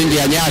ya msingi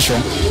ya Nyasho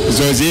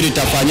zoezi hili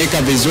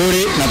litafanyika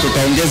vizuri na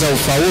tutaongeza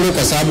ufaulu,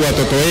 kwa sababu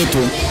watoto wetu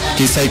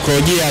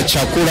kisaikolojia,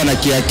 chakula na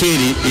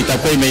kiakili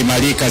itakuwa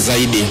imeimarika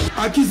zaidi.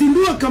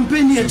 Akizindua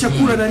kampeni ya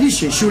chakula na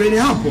lishe shuleni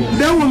hapo,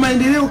 mdau wa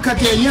maendeleo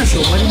kata ya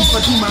Nyasho Mwalimu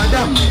Fatuma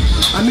Adamu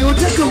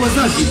amewataka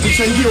wazazi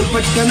kuchangia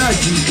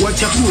upatikanaji wa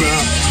chakula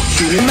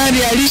shuleni. Mradi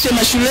ya lishe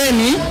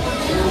mashuleni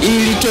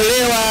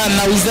ilitolewa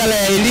na Wizara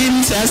ya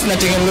Elimu, Sayansi na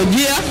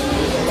Teknolojia.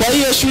 Kwa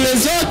hiyo shule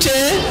zote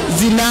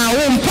zina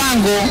huu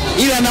mpango,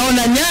 ila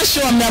naona Nyasho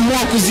wameamua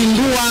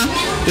kuzindua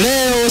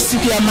leo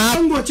siku ya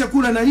mpango wa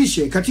chakula na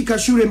lishe katika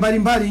shule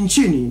mbalimbali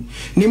nchini.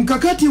 Ni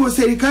mkakati wa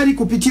serikali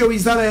kupitia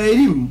Wizara ya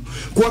Elimu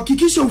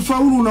kuhakikisha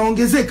ufaulu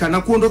unaongezeka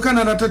na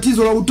kuondokana na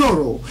tatizo la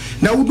utoro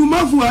na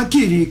udumavu wa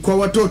akili kwa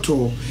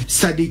watoto.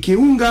 Sadiki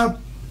Unga,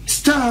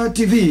 Star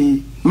TV,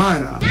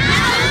 Mara.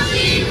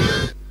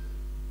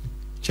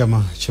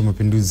 Chama cha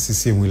Mapinduzi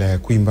CCM wilaya ya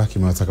Kwimba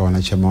kimewataka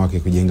wanachama wake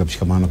kujenga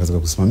mshikamano katika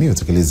kusimamia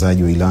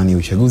utekelezaji wa ilani ya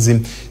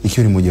uchaguzi,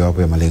 ikiwa ni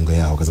mojawapo ya malengo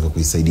yao katika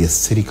kuisaidia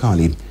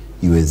serikali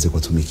iweze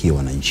kutumikia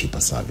wananchi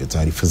pasavyo.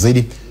 Taarifa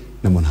zaidi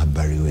na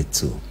mwanahabari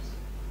wetu.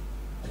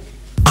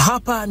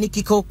 Hapa ni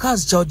kikao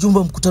kazi cha wajumbe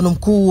wa mkutano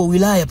mkuu wa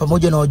wilaya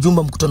pamoja na wajumbe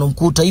wa mkutano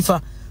mkuu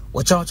taifa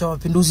wa Chama cha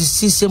Mapinduzi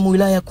CCM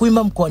wilaya ya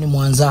Kwimba mkoani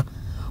Mwanza.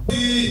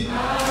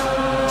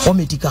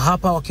 Wametika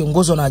hapa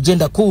wakiongozwa na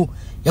ajenda kuu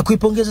ya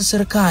kuipongeza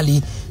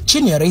serikali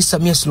chini ya Rais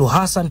Samia Suluhu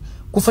Hassan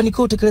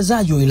kufanikiwa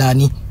utekelezaji wa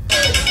ilani.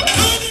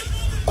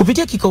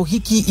 Kupitia kikao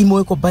hiki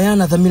imewekwa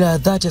bayana dhamira ya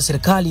dhati ya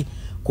serikali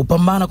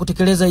kupambana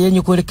kutekeleza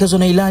yenye kuelekezwa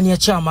na ilani ya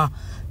chama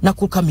na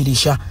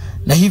kukamilisha,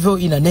 na hivyo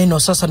ina neno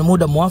sasa ni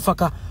muda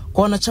mwafaka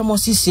kwa wanachama wa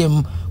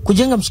CCM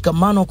kujenga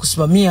mshikamano wa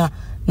kusimamia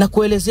na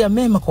kuelezea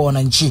mema kwa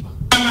wananchi.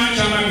 Chama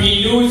cha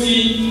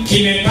Mapinduzi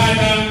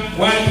kimepata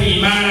watu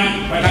imara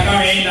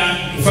watakaoenda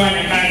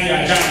kufanya kazi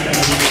ya Chama cha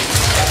Mapinduzi.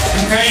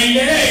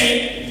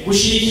 Mkaendelee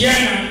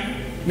kushirikiana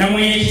na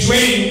mwenyekiti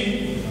wenu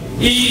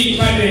ili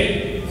tupate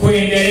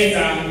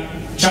kuendeleza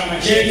chama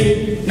chetu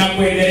na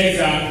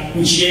kuendeleza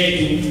nchi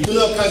yetu.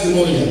 Tuna kazi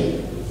moja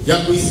ya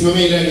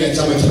kuisimamia ilani ya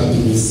Chama cha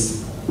Mapinduzi.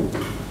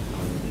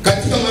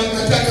 Katika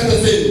kata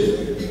zetu,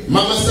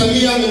 Mama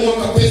Samia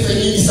amemwaka pesa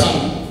nyingi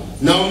sana.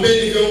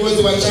 Naombeni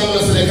viongozi wa chama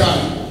na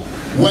serikali,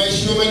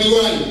 waheshimiwa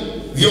madiwani,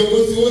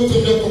 viongozi wote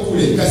mlioko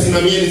kule,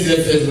 kasimamieni zile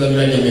fedha za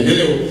miradi ya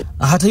maendeleo.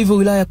 Hata hivyo,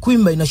 wilaya ya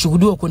Kwimba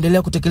inashuhudiwa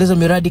kuendelea kutekeleza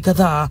miradi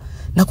kadhaa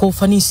na kwa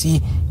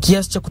ufanisi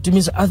kiasi cha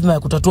kutimiza adhma ya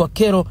kutatua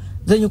kero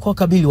zenye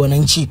kuwakabili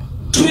wananchi.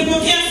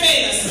 Tumepokea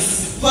fedha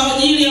sasa kwa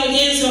ajili ya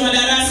ujenzi wa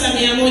madarasa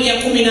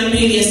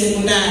 112 ya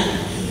sekondari.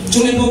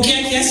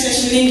 Tumepokea kiasi cha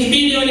shilingi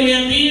bilioni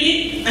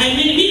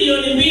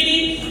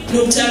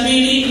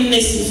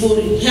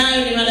 2.240.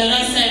 Hayo ni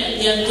madarasa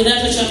ya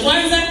kidato cha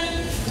kwanza,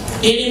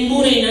 elimu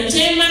bure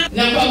inatema,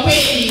 na kwa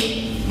kweli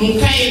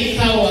mkae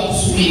mkao wa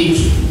kusubiri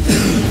tu.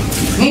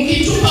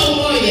 Mkitupa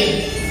umoja,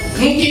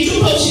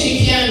 mkitupa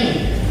ushirikiano,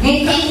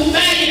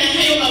 mkakubali na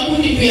hayo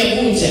makundi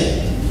kuyavunja,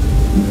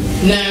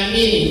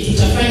 naamini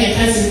tutafanya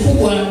kazi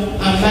kubwa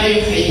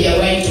ambayo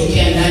haijawahi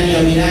tokea ndani ya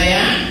wilaya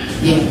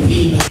ya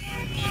Kwimba.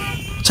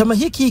 Chama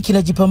hiki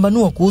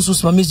kinajipambanua kuhusu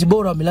usimamizi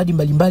bora wa miradi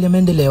mbalimbali ya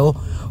maendeleo,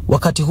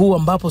 wakati huu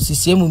ambapo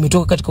CCM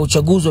imetoka katika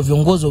uchaguzi wa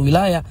viongozi wa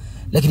wilaya,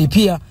 lakini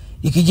pia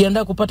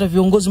ikijiandaa kupata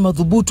viongozi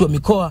madhubuti wa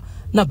mikoa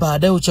na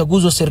baadaye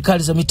uchaguzi wa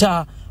serikali za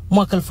mitaa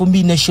mwaka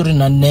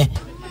 2024.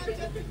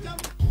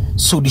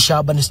 Sudi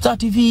Shaban, Star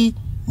TV,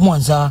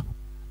 Mwanza.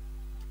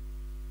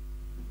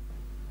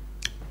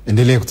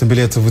 Endelea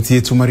kutembelea tovuti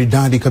yetu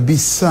maridadi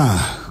kabisa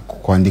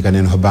kuandika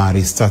neno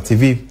habari Star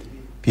TV,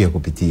 pia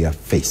kupitia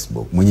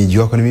Facebook. Mwenyeji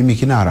wako ni mimi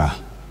kinara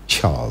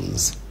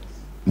Charles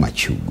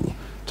Machugu.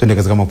 Tuende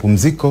katika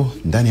mapumziko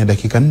ndani ya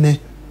dakika 4,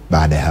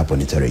 baada ya hapo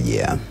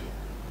nitarejea.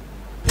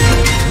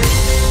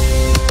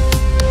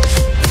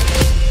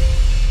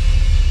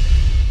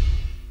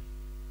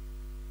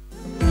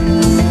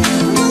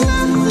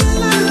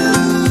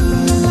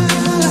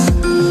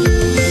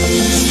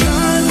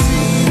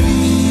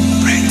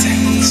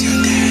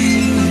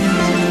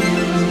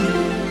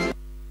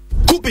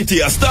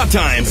 Kupitia Star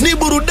Times ni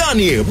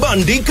burudani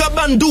bandika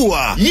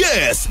bandua.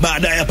 Yes,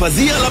 baada ya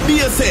pazia la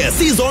BSS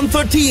season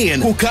 13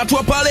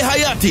 kukatwa pale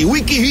Hayati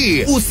wiki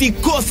hii,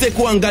 usikose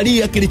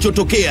kuangalia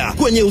kilichotokea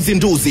kwenye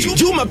uzinduzi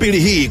Jumapili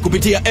hii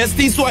kupitia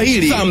ST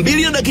Swahili saa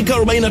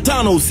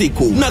 2:45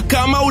 usiku. Na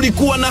kama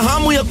ulikuwa na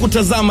hamu ya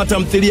kutazama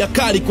tamthilia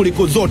kali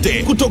kuliko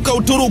zote kutoka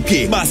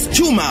Uturuki, basi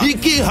chuma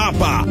hiki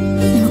hapa.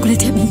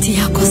 Nimekuletea binti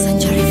yako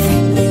Sanjarife.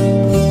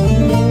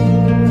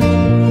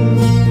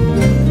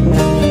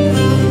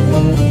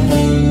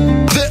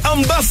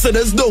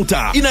 Ambassador's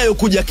Daughter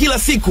inayokuja kila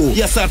siku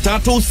ya saa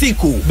 3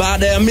 usiku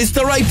baada ya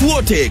Mr. Right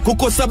wote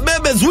kukosa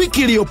bebes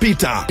wiki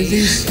iliyopita.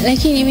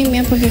 Lakini mimi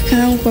hapa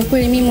kakaangu, kwa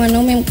kweli mimi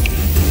mwanaume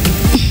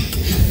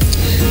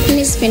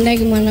mimi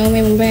sipendagi mwanaume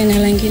ambaye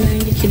ana rangi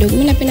kidogo.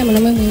 Mimi napenda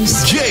mwanaume mweusi.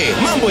 Je,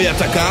 mambo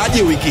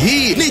yatakaaje wiki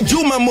hii? Ni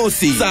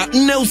Jumamosi saa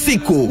 4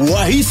 usiku.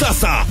 Wahi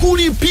sasa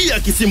kulipia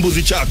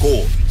kisimbuzi chako.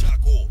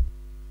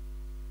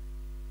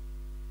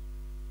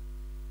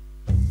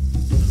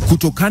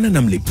 Kutokana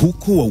na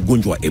mlipuko wa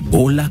ugonjwa wa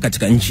Ebola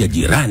katika nchi ya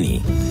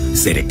jirani,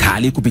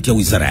 serikali kupitia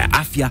Wizara ya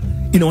Afya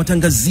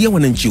inawatangazia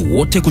wananchi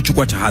wote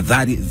kuchukua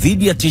tahadhari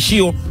dhidi ya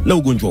tishio la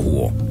ugonjwa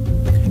huo.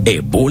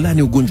 Ebola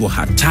ni ugonjwa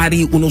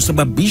hatari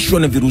unaosababishwa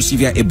na virusi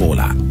vya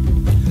Ebola.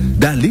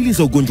 Dalili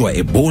za ugonjwa wa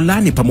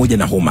Ebola ni pamoja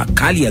na homa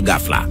kali ya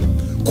ghafla,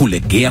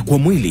 kulegea kwa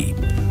mwili,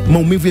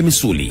 maumivu ya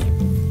misuli,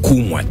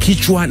 kuumwa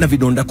kichwa na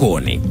vidonda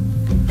kooni.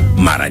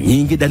 Mara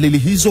nyingi dalili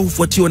hizo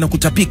hufuatiwa na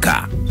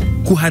kutapika,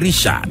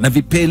 kuharisha na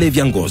vipele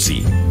vya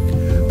ngozi.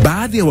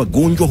 Baadhi ya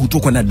wagonjwa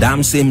hutokwa na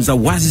damu sehemu za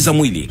wazi za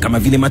mwili kama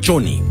vile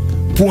machoni,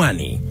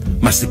 puani,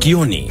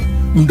 masikioni,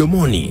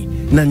 mdomoni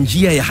na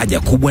njia ya haja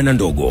kubwa na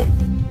ndogo.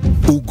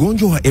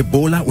 Ugonjwa wa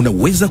Ebola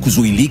unaweza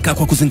kuzuilika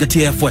kwa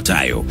kuzingatia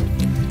yafuatayo: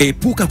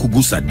 epuka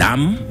kugusa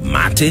damu,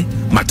 mate,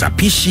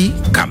 matapishi,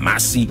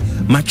 kamasi,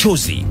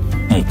 machozi,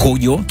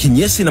 mkojo,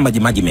 kinyesi na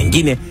majimaji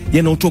mengine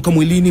yanayotoka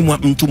mwilini mwa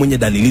mtu mwenye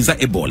dalili za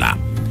Ebola.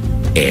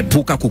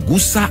 Epuka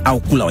kugusa au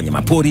kula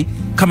wanyamapori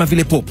kama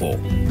vile popo,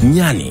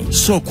 nyani,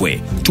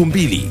 sokwe,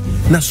 tumbili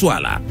na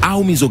swala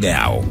au mizoga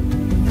yao.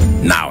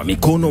 Nawa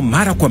mikono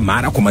mara kwa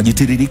mara kwa maji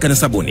tiririka na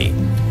sabuni.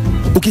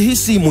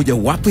 Ukihisi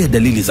mojawapo ya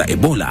dalili za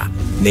Ebola,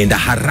 nenda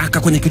haraka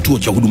kwenye kituo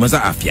cha huduma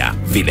za afya.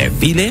 Vile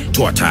vile,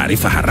 toa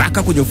taarifa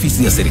haraka kwenye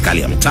ofisi ya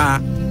serikali ya mtaa,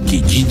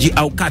 kijiji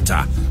au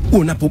kata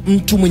unapo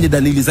mtu mwenye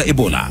dalili za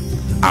Ebola,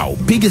 au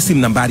piga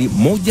simu nambari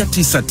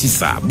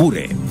 199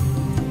 bure.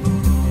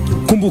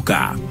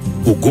 Kumbuka,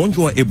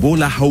 ugonjwa wa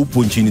Ebola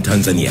haupo nchini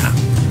Tanzania.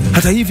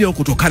 Hata hivyo,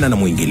 kutokana na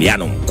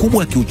mwingiliano mkubwa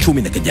wa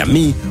kiuchumi na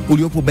kijamii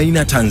uliopo baina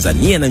ya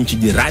Tanzania na nchi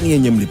jirani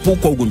yenye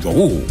mlipuko wa ugonjwa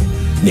huu,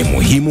 ni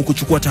muhimu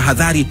kuchukua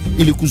tahadhari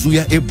ili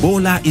kuzuia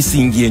Ebola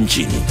isiingie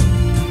nchini.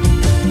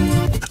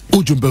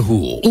 Ujumbe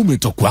huu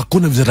umetoka kwako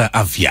na Wizara ya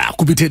Afya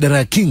kupitia Idara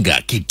ya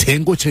Kinga,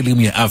 kitengo cha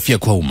elimu ya afya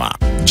kwa umma.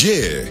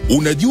 Je,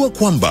 unajua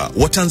kwamba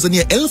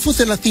Watanzania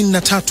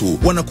 33,000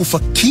 wanakufa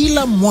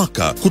kila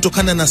mwaka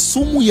kutokana na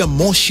sumu ya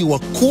moshi wa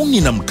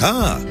kuni na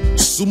mkaa?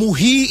 Sumu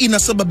hii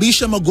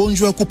inasababisha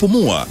magonjwa ya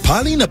kupumua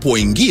pale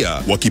inapoingia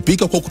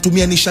wakipika kwa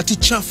kutumia nishati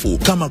chafu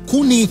kama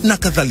kuni na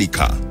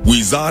kadhalika.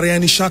 Wizara ya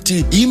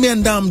Nishati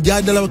imeandaa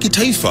mjadala wa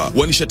kitaifa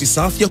wa nishati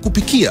safi ya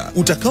kupikia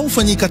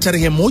utakaofanyika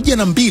tarehe 1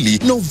 na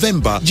 2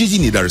 Novemba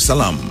jijini Dar es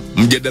Salaam.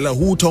 Mjadala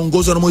huu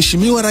utaongozwa na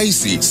Mheshimiwa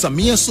Rais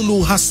Samia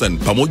Suluhu Hassan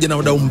pamoja na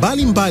wadau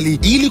mbalimbali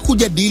ili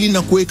kujadili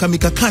na kuweka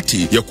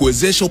mikakati ya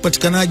kuwezesha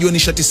upatikanaji wa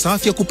nishati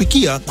safi ya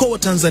kupikia kwa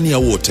Watanzania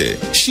wote.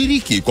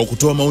 Shiriki kwa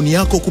kutoa maoni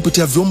yako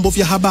kupitia vyombo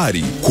vya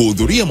habari.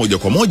 Kuhudhuria moja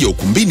kwa moja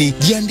ukumbini,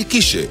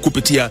 jiandikishe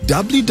kupitia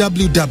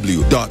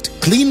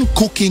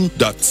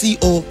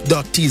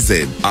www.cleancooking.co.tz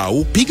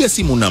au piga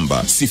simu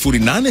namba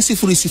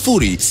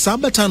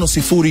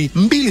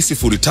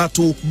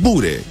 0800750203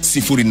 bure,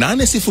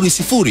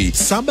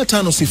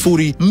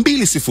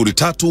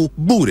 0800750203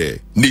 bure.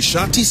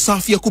 Nishati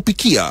safi ya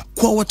kupikia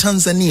kwa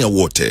Watanzania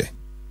wote.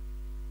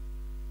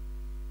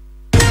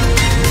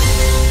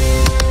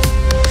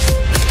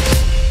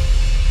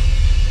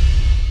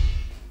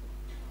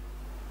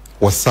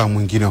 Wasaa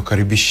mwingine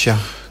wakaribisha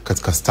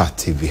katika Star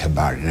TV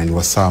Habari, na ni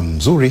wasaa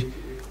mzuri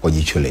wa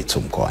jicho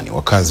letu mkoani.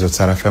 Wakazi wa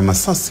tarafa ya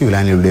Masasi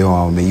wilayani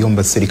Ludewa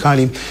wameiomba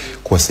serikali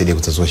kuwasaidia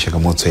kutatua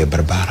changamoto ya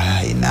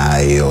barabara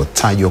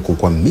inayotajwa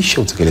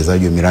kukwamisha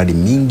utekelezaji wa miradi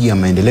mingi ya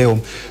maendeleo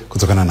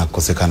kutokana na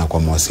kukosekana kwa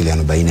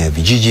mawasiliano baina ya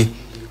vijiji,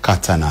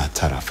 kata na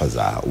tarafa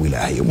za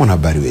wilaya hiyo.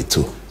 Mwanahabari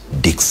wetu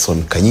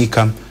Dickson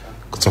Kanyika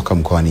kutoka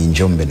mkoani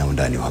Njombe na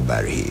undani wa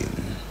habari hii.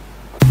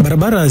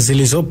 Barabara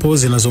zilizopo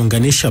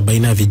zinazounganisha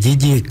baina ya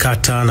vijiji,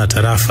 kata na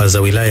tarafa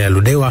za wilaya ya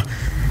Ludewa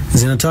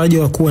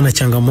zinatajwa kuwa na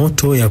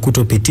changamoto ya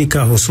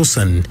kutopitika,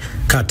 hususan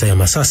kata ya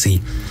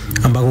Masasi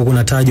ambako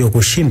kunatajwa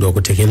kushindwa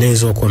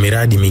kutekelezwa kwa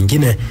miradi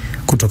mingine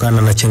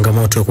kutokana na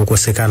changamoto ya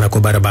kukosekana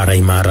kwa barabara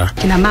imara.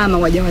 Kina mama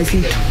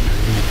wajawazito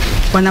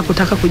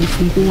wanapotaka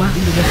kujifungua,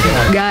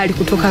 gari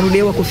kutoka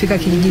Ludewa kufika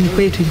kijijini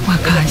kwetu ilikuwa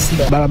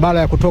kazi. Barabara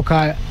ya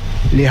kutoka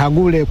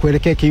Lihagule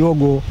kuelekea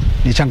Kiyogo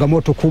ni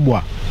changamoto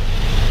kubwa,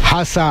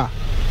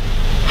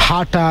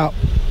 hata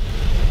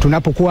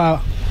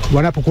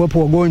wanapokuwepo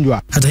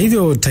wagonjwa. Hata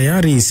hivyo,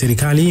 tayari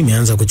serikali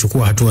imeanza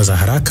kuchukua hatua za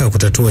haraka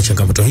kutatua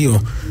changamoto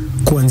hiyo,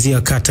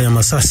 kuanzia kata ya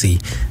Masasi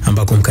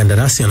ambako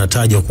mkandarasi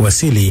anatajwa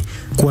kuwasili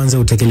kuanza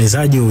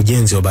utekelezaji wa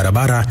ujenzi wa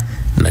barabara,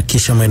 na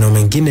kisha maeneo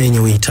mengine yenye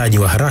uhitaji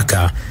wa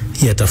haraka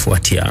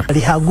yatafuatia.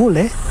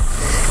 Lihagule,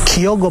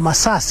 Kiyogo,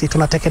 Masasi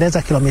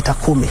tunatekeleza kilomita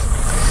 10.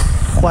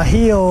 Kwa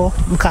hiyo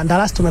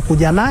mkandarasi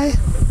tumekuja naye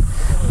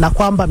na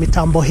kwamba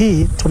mitambo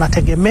hii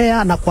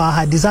tunategemea, na kwa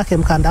ahadi zake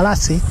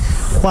mkandarasi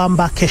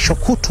kwamba kesho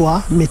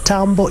kutwa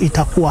mitambo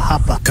itakuwa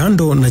hapa.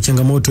 Kando na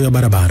changamoto ya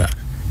barabara,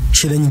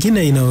 shida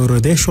nyingine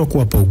inayoorodheshwa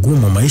kuwapa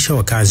ugumu maisha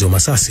wakazi wa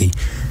Masasi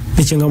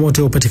ni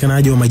changamoto ya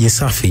upatikanaji wa maji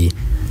safi.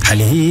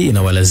 Hali hii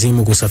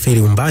inawalazimu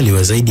kusafiri umbali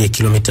wa zaidi ya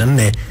kilomita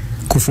 4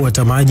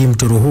 kufuata maji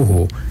mto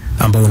Ruhuhu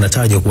ambao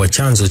unatajwa kuwa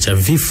chanzo cha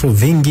vifo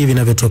vingi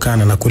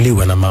vinavyotokana na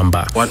kuliwa na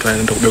mamba. Watu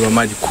wanaenda kubeba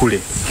maji kule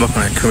ambapo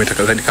na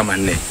kilomita zaidi kama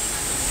 4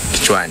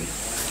 kichwani.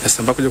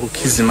 Sasa mpaka kuja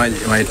kukizi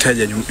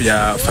mahitaji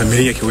ya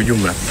familia kwa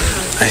ujumla,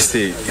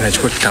 aise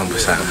inachukua kitambo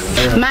sana.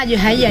 Maji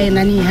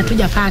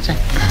hatujapata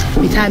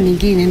mitaa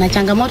mingine, na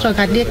changamoto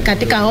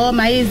katika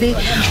homa hizi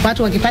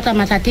watu wakipata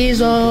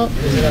matatizo.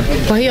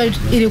 Kwa hiyo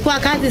ilikuwa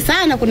kazi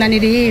sana kuna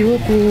hii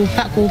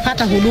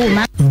kupata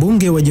huduma.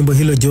 Mbunge wa jimbo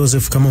hilo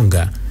Joseph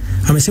Kamonga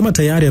amesema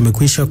tayari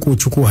amekwisha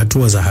kuchukua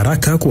hatua za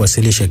haraka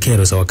kuwasilisha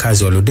kero za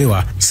wakazi wa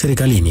Ludewa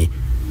serikalini,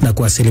 na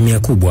kwa asilimia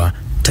kubwa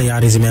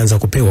tayari zimeanza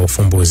kupewa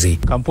ufumbuzi.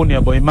 Kampuni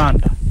ya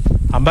Boimanda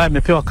ambaye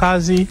amepewa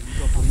kazi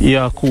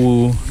ya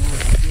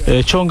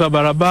kuchonga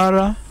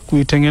barabara,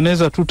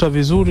 kuitengeneza tuta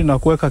vizuri na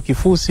kuweka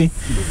kifusi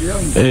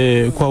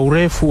kwa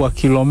urefu wa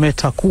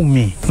kilomita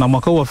 10, na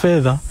mwaka wa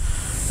fedha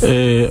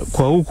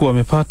kwa huku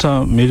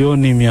wamepata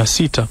milioni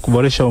 600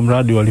 kuboresha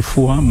mradi wa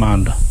Lifua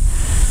Manda.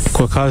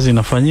 Kwa kazi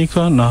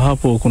inafanyika, na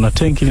hapo kuna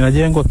tenki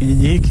linajengwa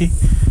kijiji hiki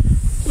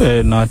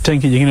na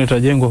tenki jingine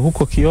litajengwa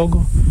huko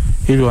Kiyogo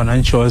ili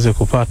wananchi waweze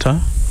kupata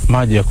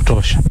maji ya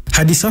kutosha.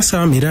 Hadi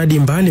sasa miradi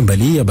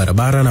mbalimbali ya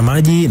barabara na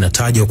maji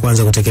inatajwa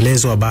kuanza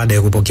kutekelezwa baada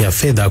ya kupokea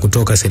fedha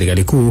kutoka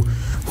serikali kuu,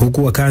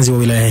 huku wakazi wa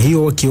wilaya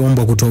hiyo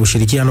wakiombwa kutoa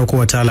ushirikiano kwa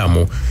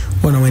wataalamu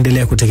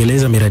wanaoendelea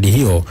kutekeleza miradi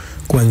hiyo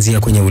kuanzia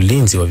kwenye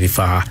ulinzi wa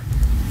vifaa.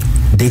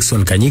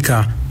 Dickson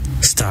Kanyika,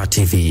 Star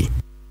TV.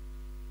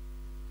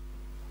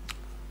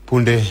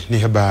 Punde ni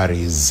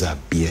habari za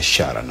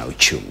biashara na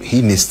uchumi.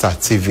 Hii ni Star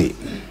TV.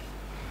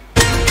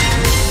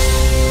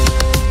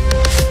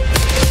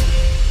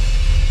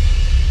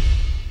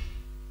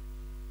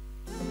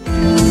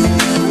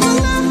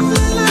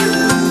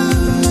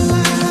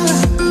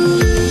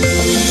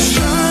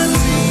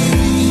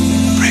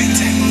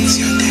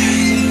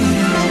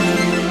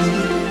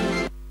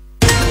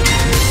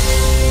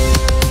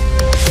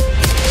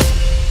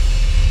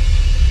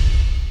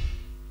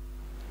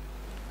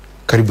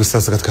 Karibu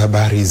sasa katika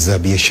habari za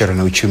biashara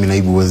na uchumi.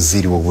 Naibu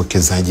waziri wa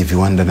uwekezaji,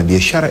 viwanda na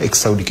biashara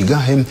Exaudi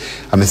Kigahe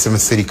amesema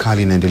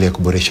serikali inaendelea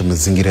kuboresha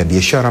mazingira ya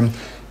biashara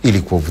ili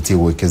kuwavutia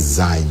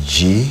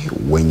uwekezaji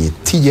wenye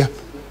tija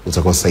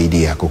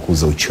utakaosaidia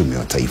kukuza uchumi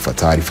wa taifa.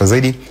 Taarifa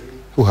zaidi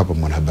huu hapa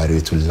mwanahabari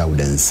wetu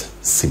Laudens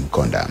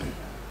Simkonda.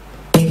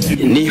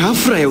 Ni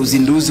hafla ya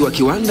uzinduzi wa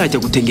kiwanda cha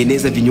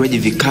kutengeneza vinywaji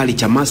vikali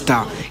cha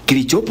Master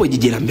kilichopo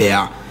jiji la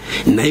Mbeya.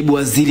 Naibu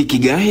waziri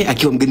Kigahe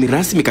akiwa mgeni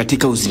rasmi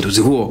katika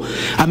uzinduzi huo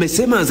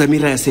amesema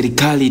dhamira ya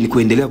serikali ni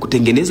kuendelea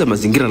kutengeneza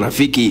mazingira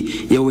rafiki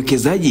ya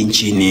uwekezaji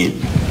nchini.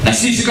 Na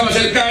sisi kama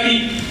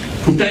serikali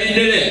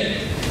tutaendelea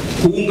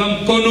kuunga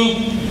mkono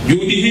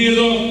juhudi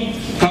hizo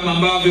kama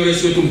ambavyo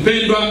rais wetu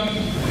mpendwa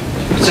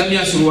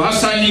Samia Suluhu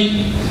Hassan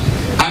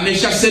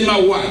ameshasema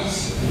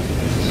wazi.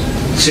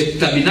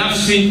 Sekta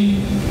binafsi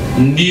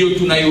ndiyo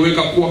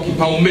tunaiweka kuwa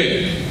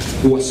kipaumbele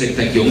kuwa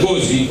sekta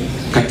kiongozi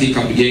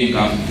katika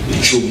kujenga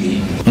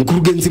uchumi.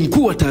 Mkurugenzi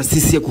mkuu wa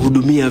taasisi ya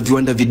kuhudumia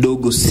viwanda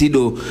vidogo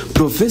SIDO,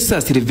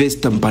 Profesa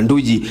Sylvester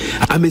Mpanduji,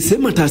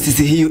 amesema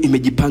taasisi hiyo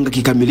imejipanga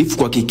kikamilifu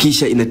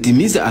kuhakikisha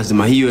inatimiza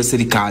azma hiyo ya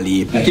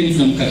serikali. Lakini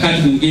tuna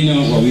mkakati mwingine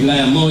wa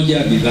wilaya moja,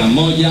 bidhaa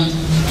moja,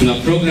 tuna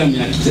programu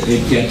ya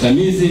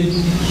kiatamizi,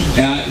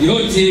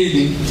 yote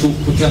hili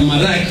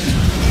kutamaraki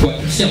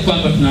kuhakikisha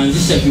kwamba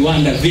tunaanzisha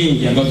viwanda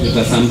vingi ambavyo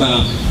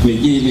vitasambaa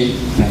mijini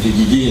na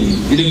vijijini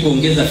ili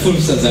kuongeza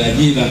fursa za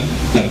ajira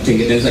na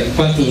kutengeneza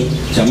kipato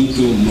cha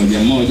mtu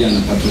mmoja na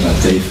pato la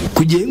taifa.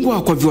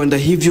 Kujengwa kwa viwanda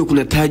hivyo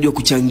kunatajwa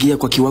kuchangia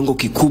kwa kiwango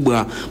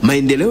kikubwa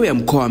maendeleo ya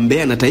mkoa wa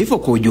Mbeya na taifa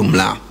kwa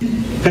ujumla.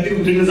 Katika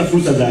kutengeneza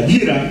fursa za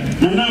ajira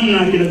na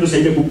namna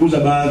kinachosaidia kukuza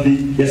baadhi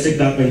ya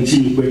sekta hapa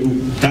nchini kwetu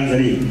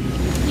Tanzania.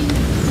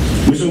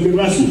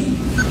 Mheshimiwa rasmi,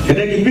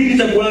 katika kipindi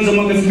cha kuanza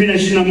mwaka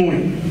 2021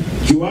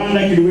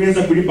 kiwanda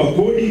kiliweza kulipa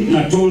kodi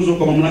na tozo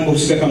kwa mamlaka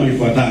husika kama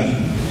ifuatavyo: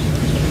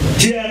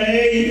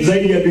 TRA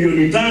zaidi ya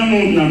bilioni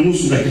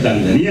 5.5 za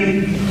Kitanzania,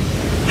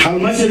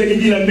 halmashauri ya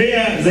jiji la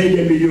Mbeya zaidi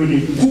ya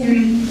bilioni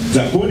 10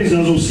 za kodi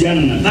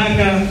zinazohusiana na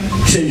taka,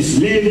 sales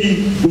levy,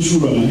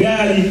 ushuru wa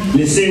magari,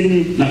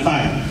 leseni na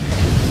faini.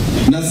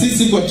 Na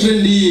sisi kwa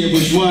trendi hii ya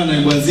Mheshimiwa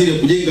Naibu Waziri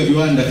kujenga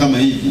viwanda kama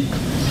hivi,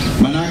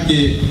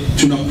 manake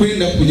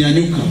tunakwenda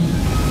kunyanyuka,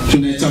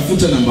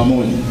 tunatafuta namba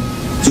moja.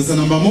 Sasa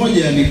namba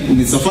moja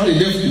ni safari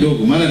ndefu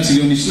kidogo, maana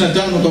trilioni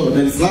 25 kwa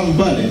Dar es Salaam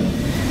pale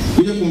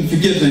kuja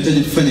kumfikia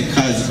tunahitaji kufanya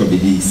kazi kwa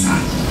bidii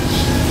sana.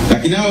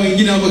 Lakini hao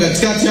wengine hapo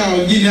katikati, hao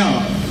wengine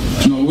hawa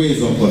tuna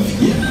uwezo wa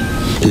kuwafikia.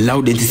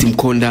 Laudens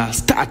Simkonda,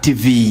 Star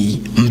TV,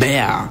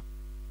 Mbeya.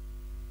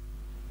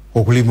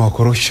 Wakulima wa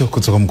korosho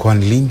kutoka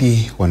mkoani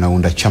Lindi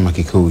wanaunda chama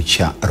kikuu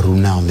cha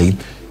Runali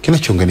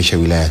kinachounganisha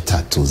wilaya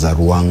 3 za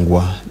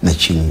Ruangwa na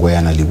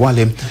Chingwea na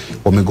Liwale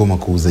wamegoma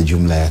kuuza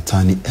jumla ya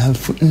tani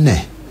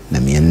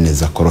 4,400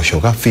 za korosho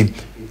ghafi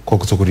kwa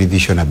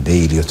kutokuridhishwa na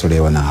bei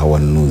iliyotolewa na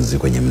wanunuzi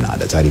kwenye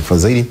mnada. Taarifa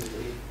zaidi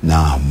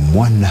na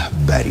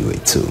mwanahabari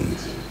wetu.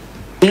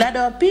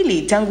 Mnada wa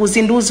pili tangu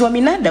uzinduzi wa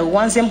minada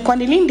uanze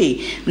mkoani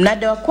Lindi.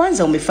 Mnada wa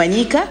kwanza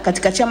umefanyika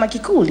katika chama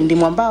kikuu Lindi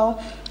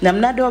Mwambao na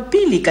mnada wa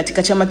pili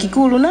katika chama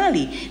kikuu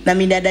Lunali, na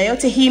minada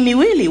yote hii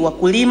miwili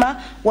wakulima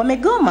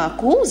wamegoma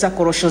kuuza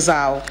korosho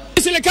zao.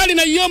 Serikali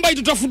naiomba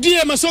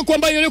itutafutie masoko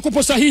ambayo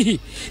yako sahihi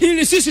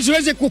ili sisi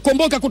tuweze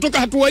kukomboka kutoka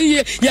hatua hii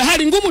ya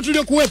hali ngumu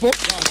tuliyokuwepo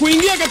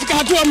kuingia katika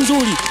hatua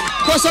mzuri.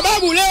 Kwa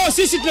sababu leo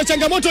sisi tuna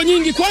changamoto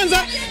nyingi.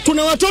 Kwanza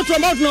tuna watoto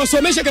ambao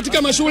tunawasomesha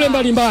katika mashule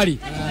mbalimbali.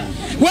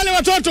 Wale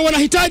watoto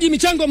wanahitaji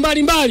michango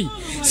mbalimbali.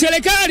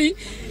 Serikali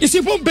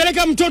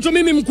isipompeleka mtoto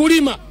mimi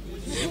mkulima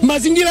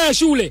mazingira ya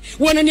shule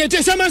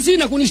wananiletea samasi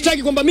na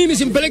kunishtaki kwamba mimi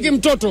simpeleke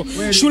mtoto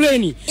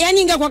shuleni.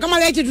 Yaani ingekuwa kama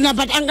leo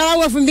tunapata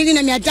angalau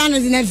 2,500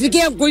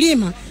 zinafikia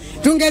mkulima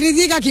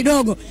tungeridhika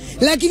kidogo,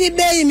 lakini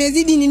bei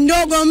imezidi, ni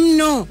ndogo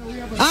mno.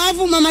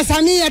 Alafu Mama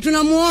Samia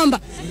tunamuomba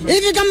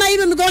hivi, kama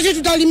hivyo mikorosho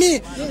tutalimia,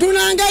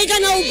 tunahangaika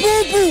na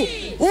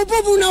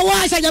upupu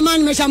unawasha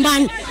jamani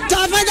mashambani.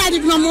 Tafadhali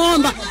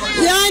tunamuomba,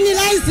 yaani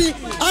rais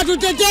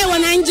atutetee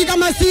wananchi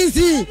kama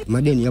sisi.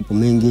 Madeni yapo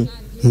mengi,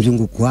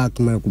 mzunguko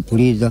wake mara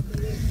kupuliza.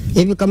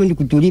 Hivi kama ni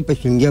kutulipa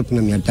shilingi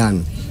 500,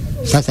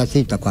 sasa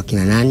sita kwa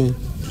kina nani?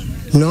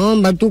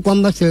 Naomba tu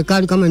kwamba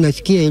serikali kama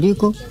inasikia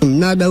iliko,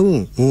 mnada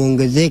huu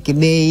uongezeke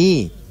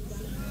bei.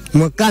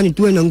 Mwakani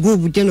tuwe na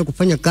nguvu tena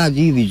kufanya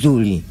kazi hii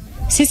vizuri.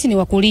 Sisi ni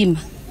wakulima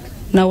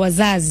na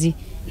wazazi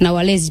na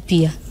walezi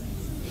pia.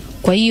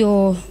 Kwa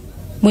hiyo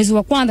mwezi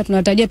wa kwanza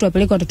tunatarajia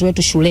tuwapeleke watoto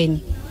wetu shuleni.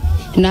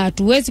 Na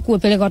hatuwezi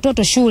kuwapeleka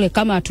watoto shule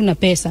kama hatuna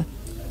pesa.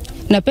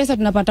 Na pesa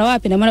tunapata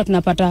wapi? Na maana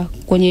tunapata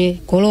kwenye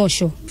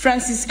korosho.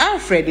 Francis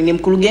Alfred ni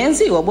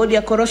mkurugenzi wa bodi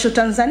ya korosho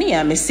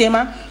Tanzania,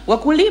 amesema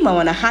wakulima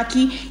wana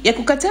haki ya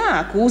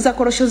kukataa kuuza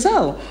korosho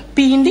zao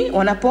pindi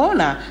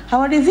wanapoona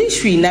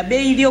hawaridhishwi na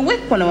bei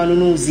iliyowekwa na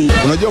wanunuzi.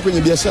 Unajua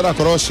kwenye biashara ya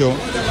korosho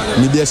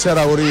ni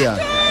biashara huria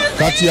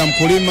kati ya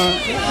mkulima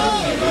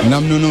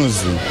na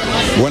mnunuzi.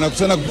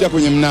 Wanakutana kupitia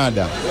kwenye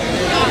mnada.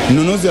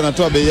 Mnunuzi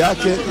anatoa bei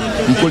yake,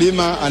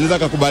 mkulima anaweza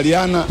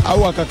kukubaliana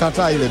au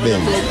akakataa ile bei.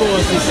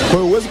 Kwa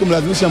hiyo huwezi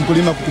kumlazimisha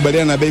mkulima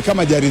kukubaliana na bei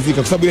kama hajaridhika,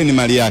 kwa sababu ile ni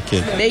mali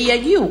yake. Bei ya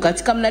juu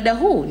katika mnada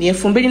huu ni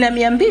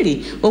 2200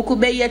 huku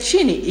bei ya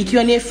chini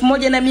ikiwa ni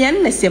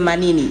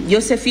 1480.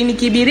 Josephine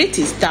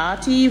Kibiriti, Star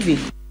TV.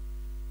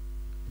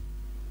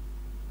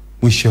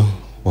 Mwisho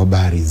wa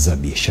habari za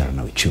biashara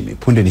na uchumi.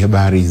 Punde ni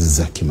habari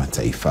za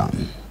kimataifa.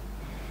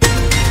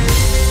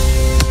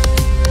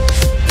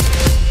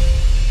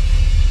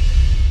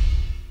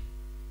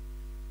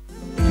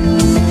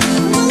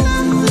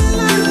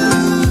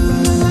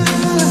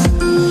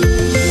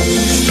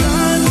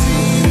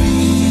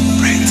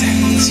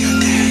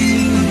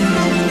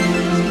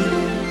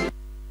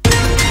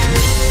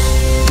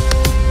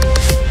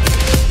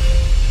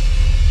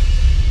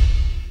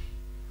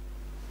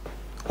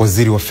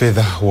 Waziri wa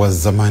fedha wa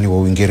zamani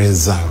wa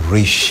Uingereza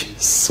Rishi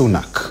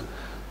Sunak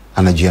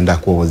anajiandaa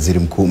kuwa waziri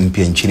mkuu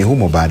mpya nchini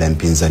humo baada ya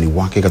mpinzani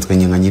wake katika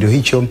kinyang'anyiro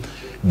hicho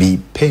Bi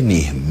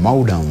Penny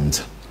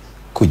Mordaunt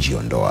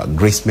kujiondoa.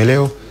 Grace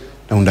Meleo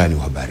na undani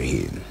wa habari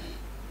hii.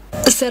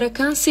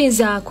 Sarakasi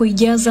za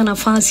kuijaza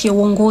nafasi ya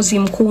uongozi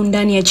mkuu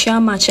ndani ya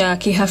chama cha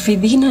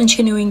kihafidhina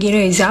nchini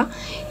Uingereza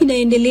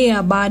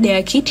inaendelea baada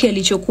ya kiti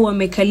alichokuwa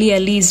amekalia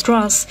Liz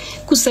Truss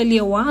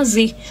kusalia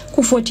wazi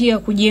kufuatia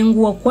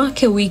kujengwa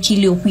kwake wiki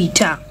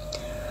iliyopita.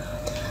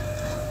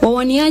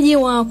 Wawaniaji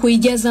wa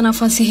kuijaza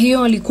nafasi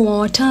hiyo walikuwa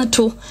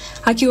watatu,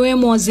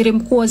 akiwemo waziri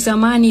mkuu wa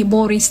zamani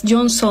Boris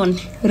Johnson,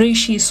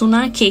 Rishi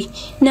Sunak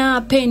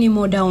na Penny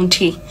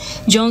Mordaunt.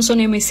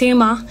 Johnson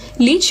amesema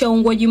licha ya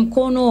uungwaji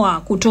mkono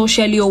wa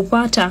kutosha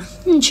aliyoupata,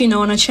 nchi na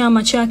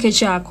wanachama chake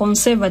cha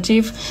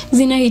Conservative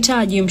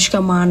zinahitaji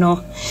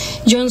mshikamano.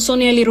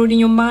 Johnson alirudi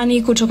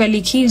nyumbani kutoka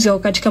likizo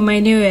katika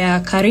maeneo ya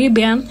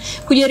Caribbean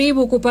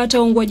kujaribu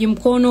kupata uungwaji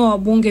mkono wa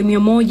bunge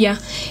 100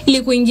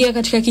 ili kuingia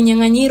katika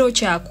kinyang'anyiro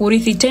cha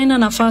kurithi tena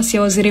nafasi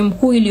ya waziri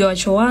mkuu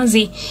iliyoachwa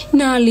wazi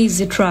na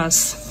Liz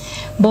Truss.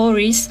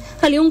 Boris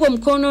aliungwa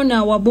mkono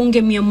na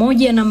wabunge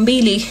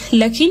 102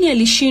 lakini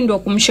alishindwa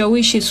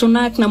kumshawishi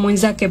Sunak na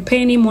mwenzake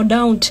Penny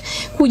Mordaunt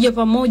kuja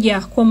pamoja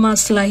kwa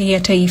maslahi ya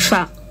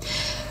taifa.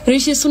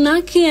 Rishi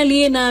Sunak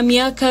aliye na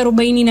miaka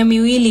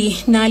 42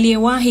 na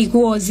aliyewahi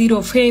kuwa waziri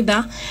wa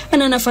fedha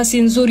ana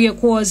nafasi nzuri ya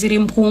kuwa waziri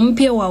mkuu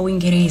mpya wa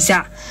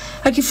Uingereza.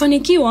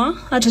 Akifanikiwa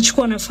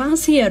atachukua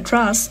nafasi ya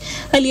Truss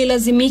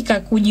aliyelazimika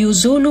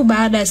kujiuzulu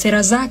baada ya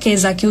sera zake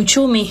za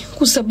kiuchumi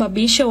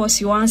kusababisha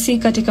wasiwasi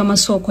katika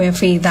masoko ya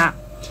fedha.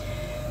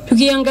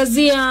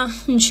 Tukiangazia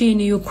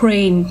nchini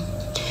Ukraine.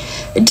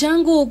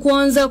 Tangu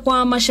kuanza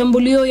kwa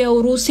mashambulio ya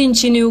Urusi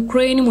nchini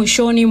Ukraine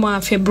mwishoni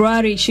mwa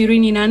Februari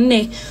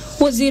 24,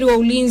 waziri wa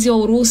ulinzi wa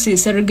Urusi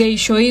Sergei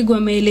Shoigu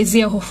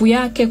ameelezea hofu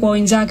yake kwa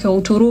wenzake wa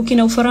Uturuki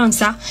na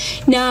Ufaransa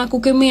na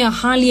kukemea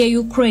hali ya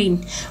Ukraine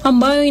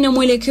ambayo ina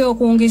mwelekeo wa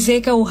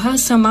kuongezeka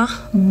uhasama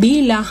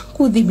bila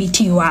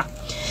kudhibitiwa.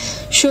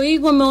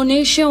 Shoigu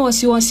ameonyesha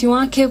wasiwasi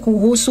wake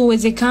kuhusu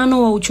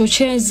uwezekano wa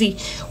uchochezi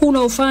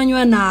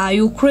unaofanywa na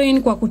Ukraine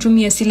kwa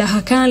kutumia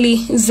silaha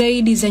kali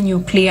zaidi za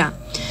nyuklia.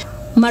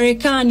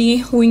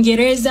 Marekani,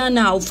 Uingereza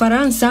na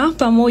Ufaransa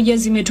pamoja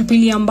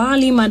zimetupilia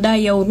mbali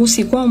madai ya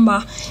Urusi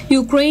kwamba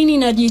Ukraine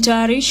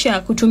inajitayarisha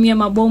kutumia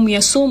mabomu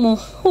ya sumu,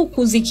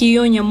 huku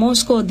zikionya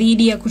Moscow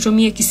dhidi ya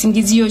kutumia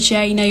kisingizio cha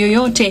aina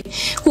yoyote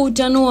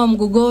kutanua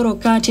mgogoro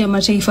kati ya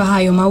mataifa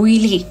hayo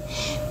mawili.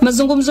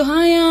 Mazungumzo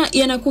haya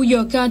yanakuja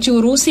wakati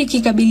Urusi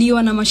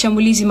ikikabiliwa na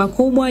mashambulizi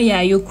makubwa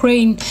ya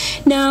Ukraine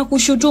na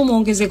kushutumu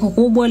ongezeko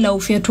kubwa la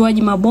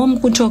ufyatuaji mabomu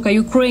kutoka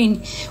Ukraine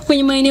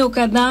kwenye maeneo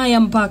kadhaa ya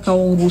mpaka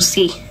wa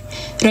Urusi.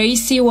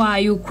 Rais wa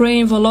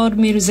Ukraine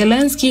Volodymyr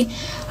Zelensky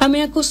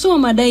ameyakosoa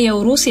madai ya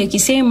Urusi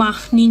akisema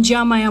ni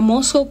njama ya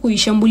Moscow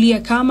kuishambulia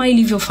kama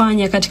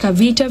ilivyofanya katika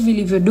vita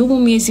vilivyodumu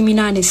miezi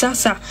 8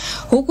 sasa,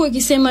 huku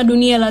akisema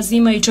dunia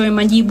lazima itoe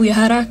majibu ya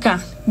haraka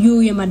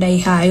juu ya madai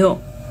hayo.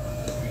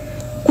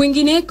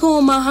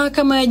 Kwingineko,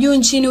 mahakama ya juu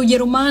nchini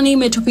Ujerumani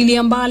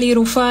imetupilia mbali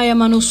rufaa ya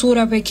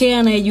manusura pekee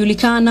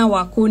anayejulikana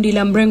wa kundi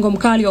la mrengo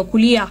mkali wa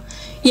kulia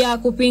ya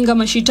kupinga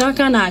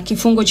mashitaka na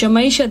kifungo cha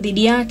maisha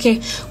dhidi yake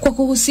kwa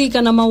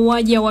kuhusika na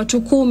mauaji ya watu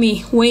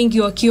 10,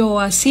 wengi wakiwa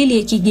wa asili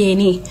ya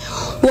kigeni.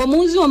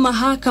 Uamuzi wa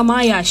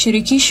mahakama ya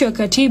shirikisho ya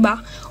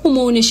katiba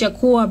umeonyesha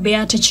kuwa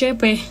Beate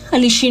Chepe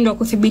alishindwa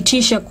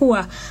kuthibitisha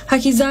kuwa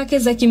haki zake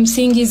za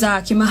kimsingi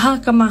za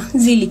kimahakama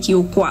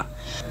zilikiukwa.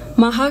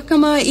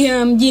 Mahakama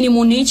ya mjini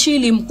Munich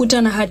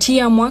ilimkuta na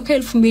hatia mwaka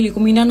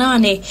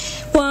 2018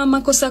 kwa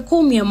makosa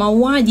 10 ya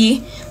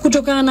mauaji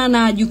kutokana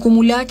na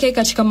jukumu lake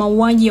katika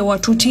mauaji ya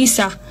watu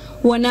 9,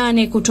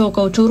 8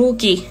 kutoka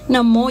Uturuki na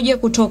 1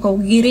 kutoka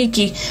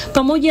Ugiriki,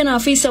 pamoja na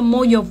afisa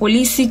mmoja wa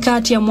polisi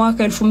kati ya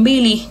mwaka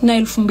 2000 na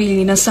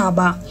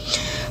 2007.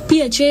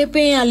 Pia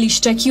Chepe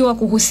alishtakiwa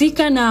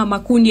kuhusika na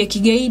makundi ya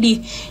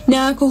kigaidi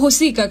na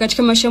kuhusika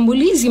katika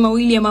mashambulizi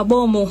mawili ya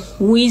mabomu,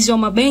 wizi wa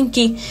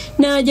mabenki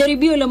na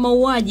jaribio la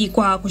mauaji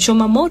kwa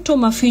kuchoma moto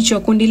maficho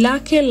ya kundi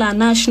lake la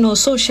National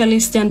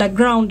Socialist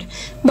Underground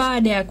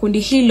baada ya kundi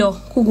hilo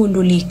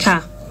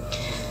kugundulika.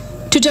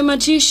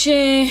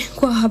 Tutamatishe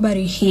kwa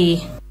habari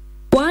hii.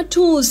 Watu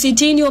Watu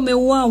 60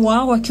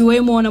 wameuawa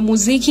wakiwemo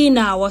wanamuziki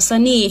na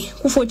wasanii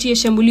kufuatia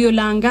shambulio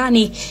la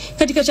angani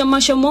katika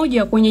tamasha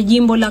moja kwenye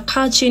jimbo la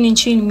Kachin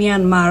nchini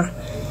Myanmar.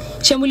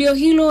 Shambulio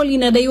hilo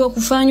linadaiwa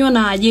kufanywa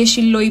na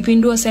jeshi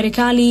lililoipindua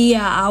serikali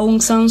ya Aung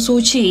San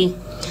Suu Kyi.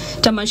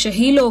 Tamasha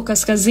hilo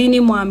kaskazini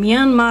mwa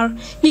Myanmar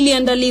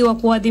liliandaliwa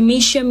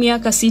kuadhimisha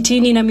miaka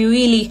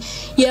 62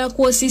 ya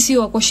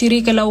kuasisiwa kwa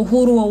shirika la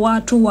uhuru wa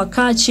watu wa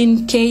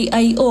Kachin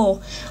KIO,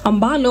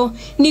 ambalo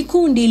ni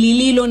kundi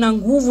lililo na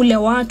nguvu la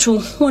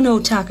watu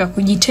wanaotaka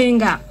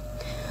kujitenga.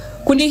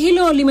 Kundi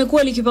hilo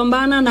limekuwa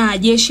likipambana na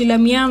jeshi la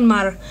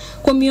Myanmar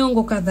kwa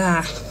miongo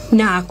kadhaa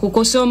na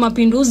kukosoa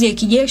mapinduzi ya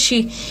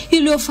kijeshi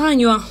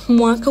iliyofanywa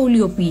mwaka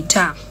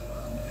uliopita.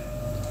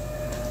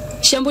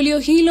 Shambulio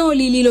hilo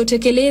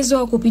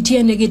lililotekelezwa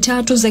kupitia ndege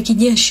 3 za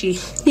kijeshi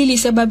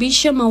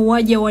lilisababisha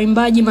mauaji ya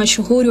waimbaji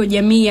mashuhuri wa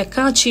jamii ya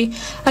Kachi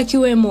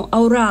akiwemo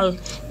Aural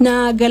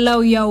na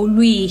Galau ya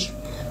Ulwi.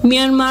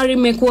 Myanmar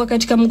imekuwa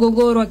katika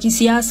mgogoro wa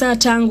kisiasa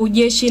tangu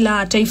jeshi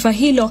la taifa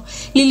hilo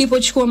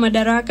lilipochukua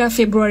madaraka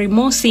Februari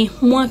mosi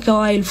mwaka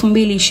wa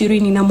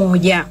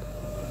 2021.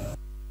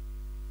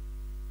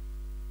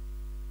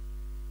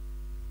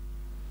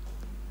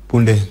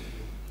 Punde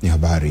ni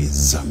habari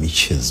za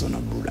michezo na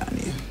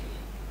burudani.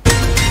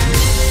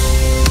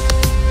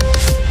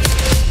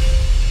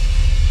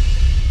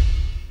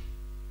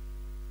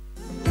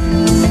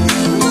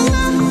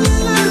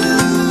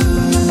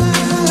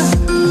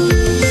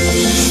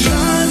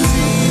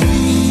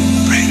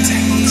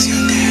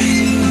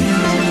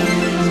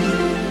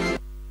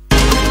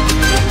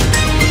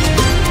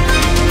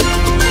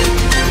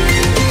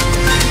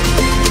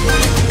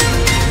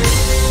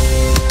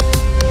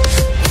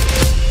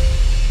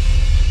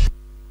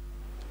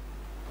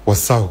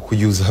 Wasao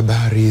kujuza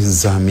habari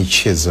za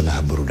michezo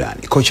na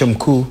burudani. Kocha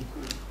mkuu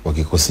wa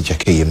kikosi cha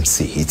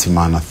KMC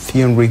Hitimana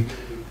Thierry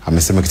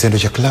amesema kitendo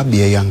cha klabu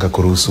ya Yanga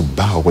kuruhusu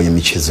bao kwenye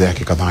michezo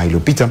yake kadhaa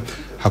iliyopita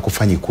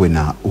hakufanyi kuwe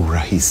na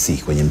urahisi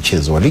kwenye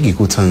mchezo wa ligi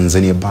kuu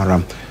Tanzania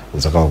bara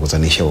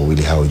utakaokutanisha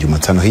wawili hao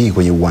Jumatano hii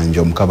kwenye uwanja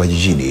wa Mkapa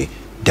jijini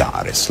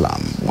Dar es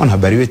Salaam.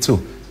 Mwanahabari wetu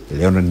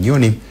Leonard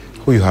Nyoni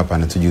huyu hapa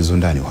anatujuza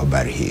undani wa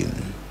habari hii.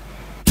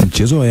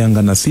 Mchezo wa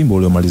Yanga na Simba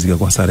uliomalizika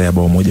kwa sare ya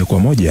bao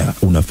 1-1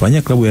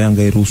 unafanya klabu ya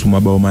Yanga iruhusu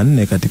mabao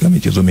 4 katika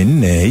michezo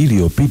 4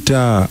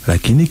 iliyopita,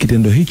 lakini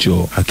kitendo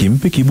hicho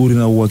hakimpi kiburi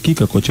na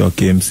uhakika kocha wa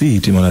KMC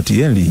Hitimana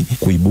Thierry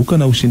kuibuka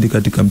na ushindi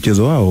katika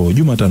mchezo wao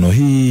Jumatano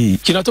hii.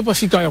 Kinatopa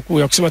fika ya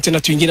kusema tena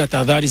tuingine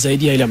tahadhari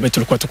zaidi ya ile ambayo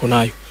tulikuwa tuko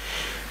nayo,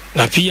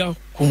 na pia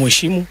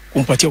kumheshimu,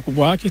 kumpatia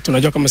ukubwa wake.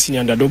 Tunajua kama si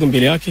underdog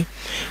mbele yake,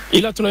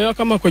 ila tunajua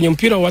kama kwenye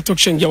mpira watu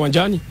wakishaingia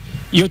uwanjani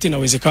yote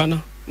inawezekana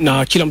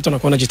na kila mtu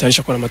anakuwa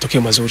anajitayarisha kwa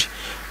matokeo mazuri.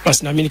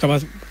 Basi naamini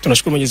kama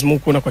tunashukuru Mwenyezi Mungu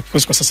kuona kwa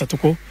kikosi kwa sasa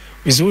tuko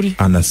vizuri.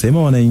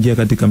 Anasema wanaingia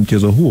katika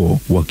mchezo huo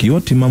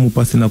wakiwa timamu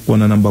pasi na kuwa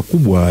na namba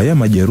kubwa ya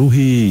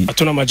majeruhi.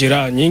 Hatuna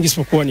majeraha nyingi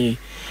isipokuwa ni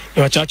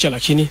wachache,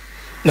 lakini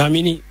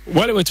naamini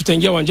wale wetu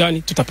tutaingia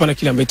uwanjani tutapana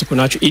kile ambacho tuko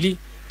nacho ili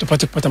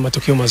tupate kupata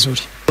matokeo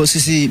mazuri.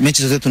 Sisi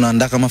mechi zote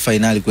tunaandaa kama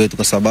finali kwetu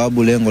kwa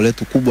sababu lengo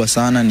letu kubwa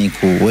sana ni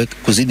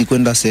kuzidi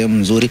kwenda sehemu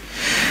nzuri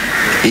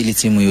ili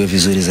timu iwe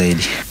vizuri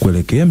zaidi.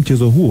 Kuelekea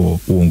mchezo huo,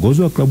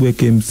 uongozi wa klabu ya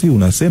KMC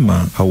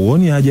unasema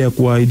hauoni haja ya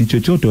kuahidi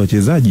chochote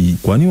wachezaji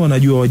kwani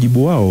wanajua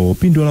wajibu wao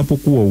pindi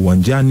wanapokuwa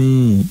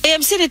uwanjani.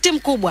 KMC ni timu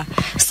kubwa.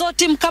 So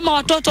timu kama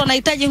watoto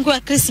wanahitaji nguo ya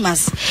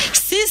Christmas.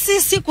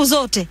 Sisi siku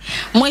zote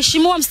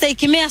Mheshimiwa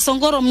Mstahiki Meya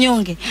Songoro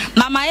Mnyonge,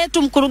 mama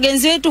yetu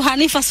mkurugenzi wetu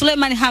Hanifa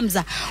Suleiman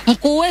Hamza,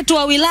 mkuu wetu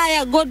wa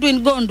wilaya Godwin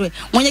Gondwe,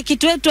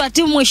 mwenyekiti wetu wa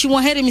timu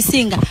Mheshimiwa Heri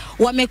Misinga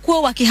wamekuwa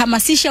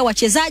wakihamasisha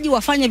wachezaji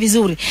wafanye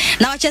vizuri.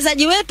 Na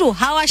wachezaji wetu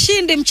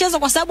hawashindi mchezo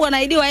kwa sababu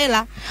wanaidiwa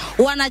hela.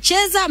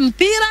 Wanacheza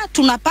mpira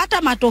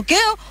tunapata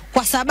matokeo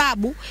kwa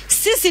sababu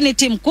sisi ni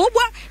timu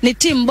kubwa, ni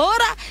timu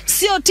bora,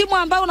 sio timu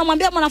ambayo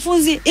unamwambia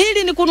mwanafunzi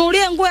ili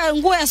nikununulie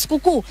nguo ya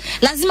sikukuu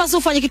lazima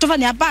ufanye kitu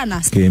fulani.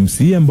 Hapana.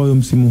 KMC ambayo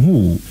msimu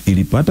huu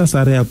ilipata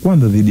sare ya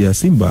kwanza dhidi ya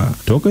Simba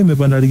toka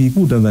imepanda ligi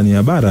kuu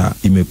Tanzania bara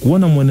imekuwa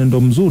na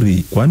mwenendo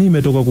mzuri kwani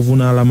imetoka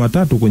kuvuna alama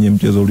 3 kwenye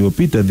mchezo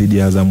uliopita dhidi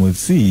ya Azam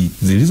FC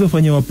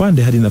zilizofanya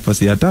wapande hadi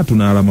nafasi ya 3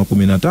 na alama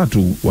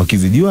 13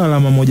 wakizidiwa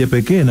alama 1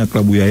 pekee na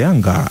klabu ya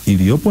Yanga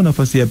iliyopo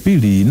nafasi ya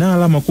 2 na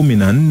alama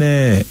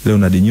 14.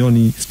 Leonard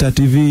Nyoni, Star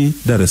TV,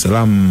 Dar es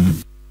Salaam.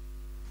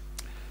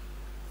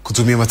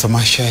 Kutumia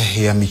matamasha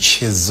ya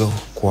michezo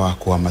kwa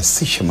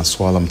kuhamasisha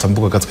masuala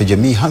mtambuka katika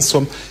jamii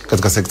haswa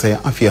katika sekta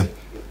ya afya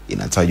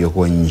inatajwa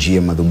kuwa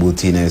njia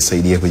madhubuti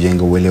inayosaidia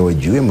kujenga uelewa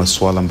juu ya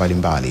masuala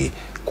mbalimbali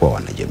kwa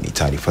wanajamii.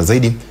 Taarifa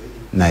zaidi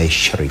na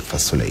Sharifa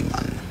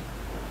Suleiman.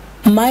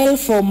 Mile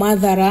for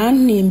Mother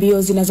Run ni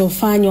mbio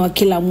zinazofanywa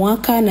kila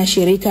mwaka na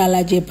shirika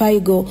la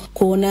Jepaigo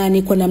kuona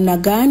ni kwa namna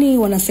gani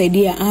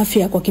wanasaidia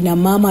afya kwa kina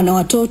mama na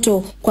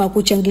watoto kwa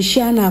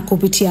kuchangishana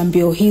kupitia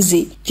mbio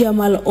hizi.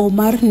 Jamal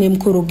Omar ni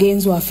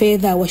mkurugenzi wa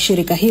fedha wa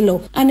shirika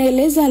hilo,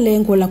 anaeleza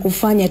lengo la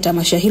kufanya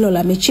tamasha hilo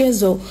la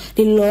michezo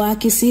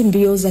lililoakisi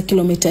mbio za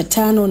kilomita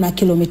 5 na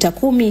kilomita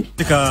 10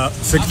 katika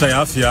sekta ya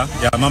afya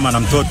ya mama na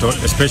mtoto,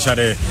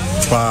 especially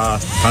kwa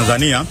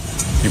Tanzania.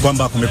 ni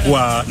kwamba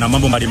kumekuwa na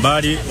mambo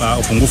mbalimbali,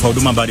 upungufu wa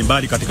huduma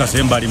mbalimbali katika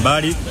sehemu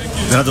mbalimbali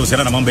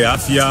zinazohusiana na mambo ya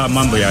afya,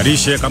 mambo ya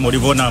lishe, kama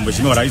ulivyoona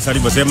Mheshimiwa Rais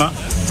alivyosema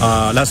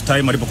last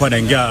time alipokuwa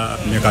anaingia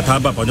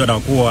mikataba pamoja na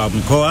wakuu wa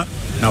mkoa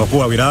na wakuu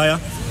wa wilaya.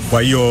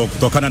 Kwa hiyo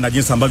kutokana na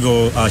jinsi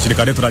ambavyo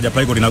shirika letu la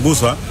Japaigo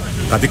linaguswa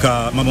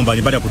katika mambo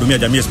mbalimbali ya kuhudumia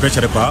jamii,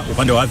 especially kwa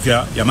upande wa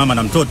afya ya mama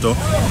na mtoto,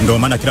 ndio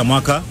maana kila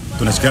mwaka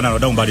tunashirikiana na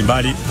wadau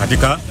mbalimbali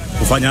katika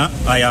kufanya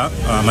haya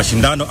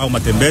mashindano au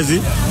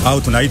matembezi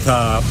au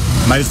tunaita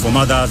Miles for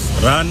Mothers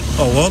Run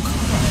or Walk,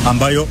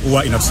 ambayo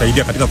huwa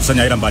inatusaidia katika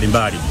kusanya hela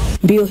mbalimbali.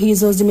 Mbio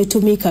hizo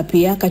zimetumika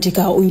pia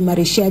katika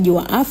uimarishaji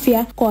wa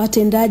afya kwa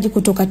watendaji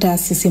kutoka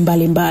taasisi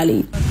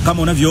mbalimbali.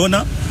 Kama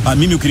unavyoona,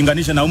 mimi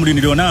ukilinganisha na umri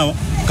nilionao,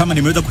 kama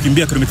nimeweza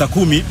kukimbia kilomita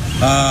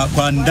 10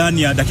 kwa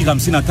ndani ya dakika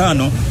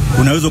 55,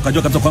 unaweza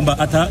ukajua kabisa kwamba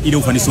hata ile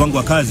ufanisi wangu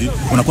wa kazi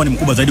unakuwa ni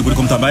mkubwa zaidi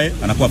kuliko mtu ambaye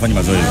anakuwa afanya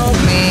mazoezi.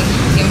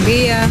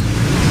 Tumekimbia,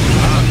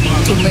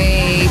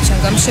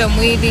 tumechangamsha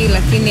mwili,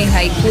 lakini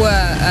haikuwa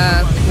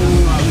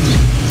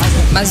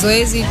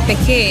mazoezi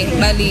pekee,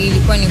 bali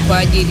ilikuwa ni kwa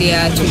ajili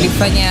ya,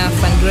 tulifanya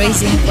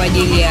fundraising kwa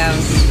ajili ya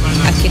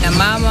akina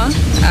mama,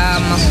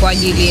 kwa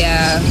ajili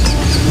ya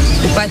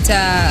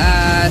kupata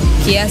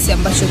kiasi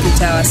ambacho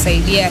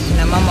kitawasaidia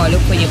akina mama walio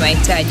kwenye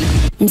mahitaji.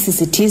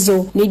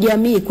 Msisitizo ni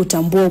jamii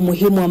kutambua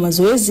umuhimu wa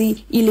mazoezi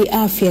ili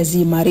afya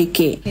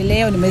ziimarike.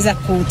 Leo nimeweza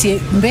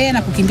kutembea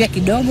na kukimbia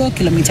kidogo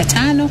kilomita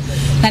 5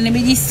 na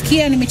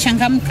nimejisikia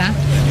nimechangamka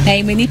na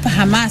imenipa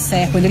hamasa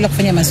ya kuendelea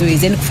kufanya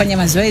mazoezi, yani kufanya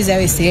mazoezi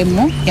yawe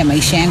sehemu ya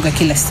maisha yangu ya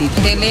kila siku.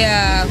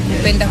 Endelea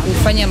kupenda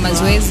kufanya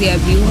mazoezi ya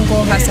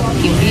viungo, hasa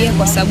kukimbia,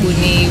 kwa sababu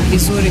ni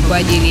vizuri kwa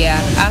ajili ya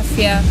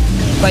afya,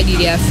 kwa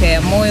ajili ya afya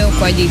ya moyo,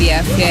 kwa ajili ya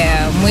afya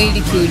ya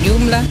mwili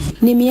kiujumla.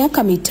 Ni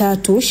miaka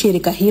mitatu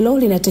shirika hilo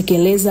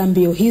linatekeleza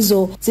mbio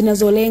hizo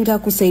zinazolenga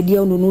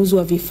kusaidia ununuzi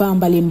wa vifaa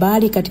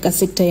mbalimbali katika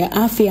sekta ya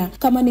afya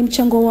kama ni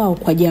mchango wao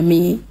kwa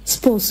jamii.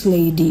 Sports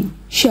Lady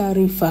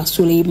Sharifa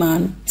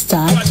Suleiman,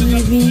 Star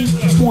TV,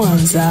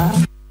 Mwanza.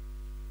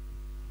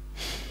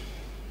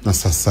 Na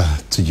sasa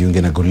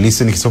tujiunge na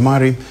Golisi ni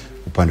Kisomari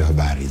upande wa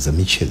habari za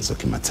michezo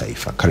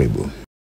kimataifa. Karibu.